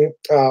that, hopefully.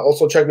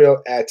 Also, check me out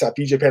at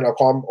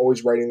bjpen.com.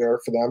 Always writing there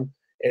for them.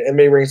 And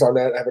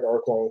MMARings.net. I have an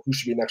article on who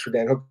should be next for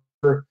Dan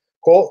Hooker.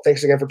 Cole,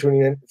 thanks again for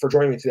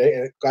joining me today.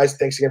 And guys,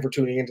 thanks again for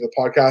tuning into the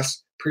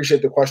podcast.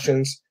 Appreciate the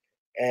questions.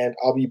 And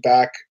I'll be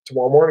back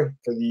tomorrow morning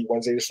for the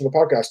Wednesday edition of the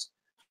podcast.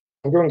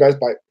 Have a good one, guys.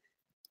 Bye.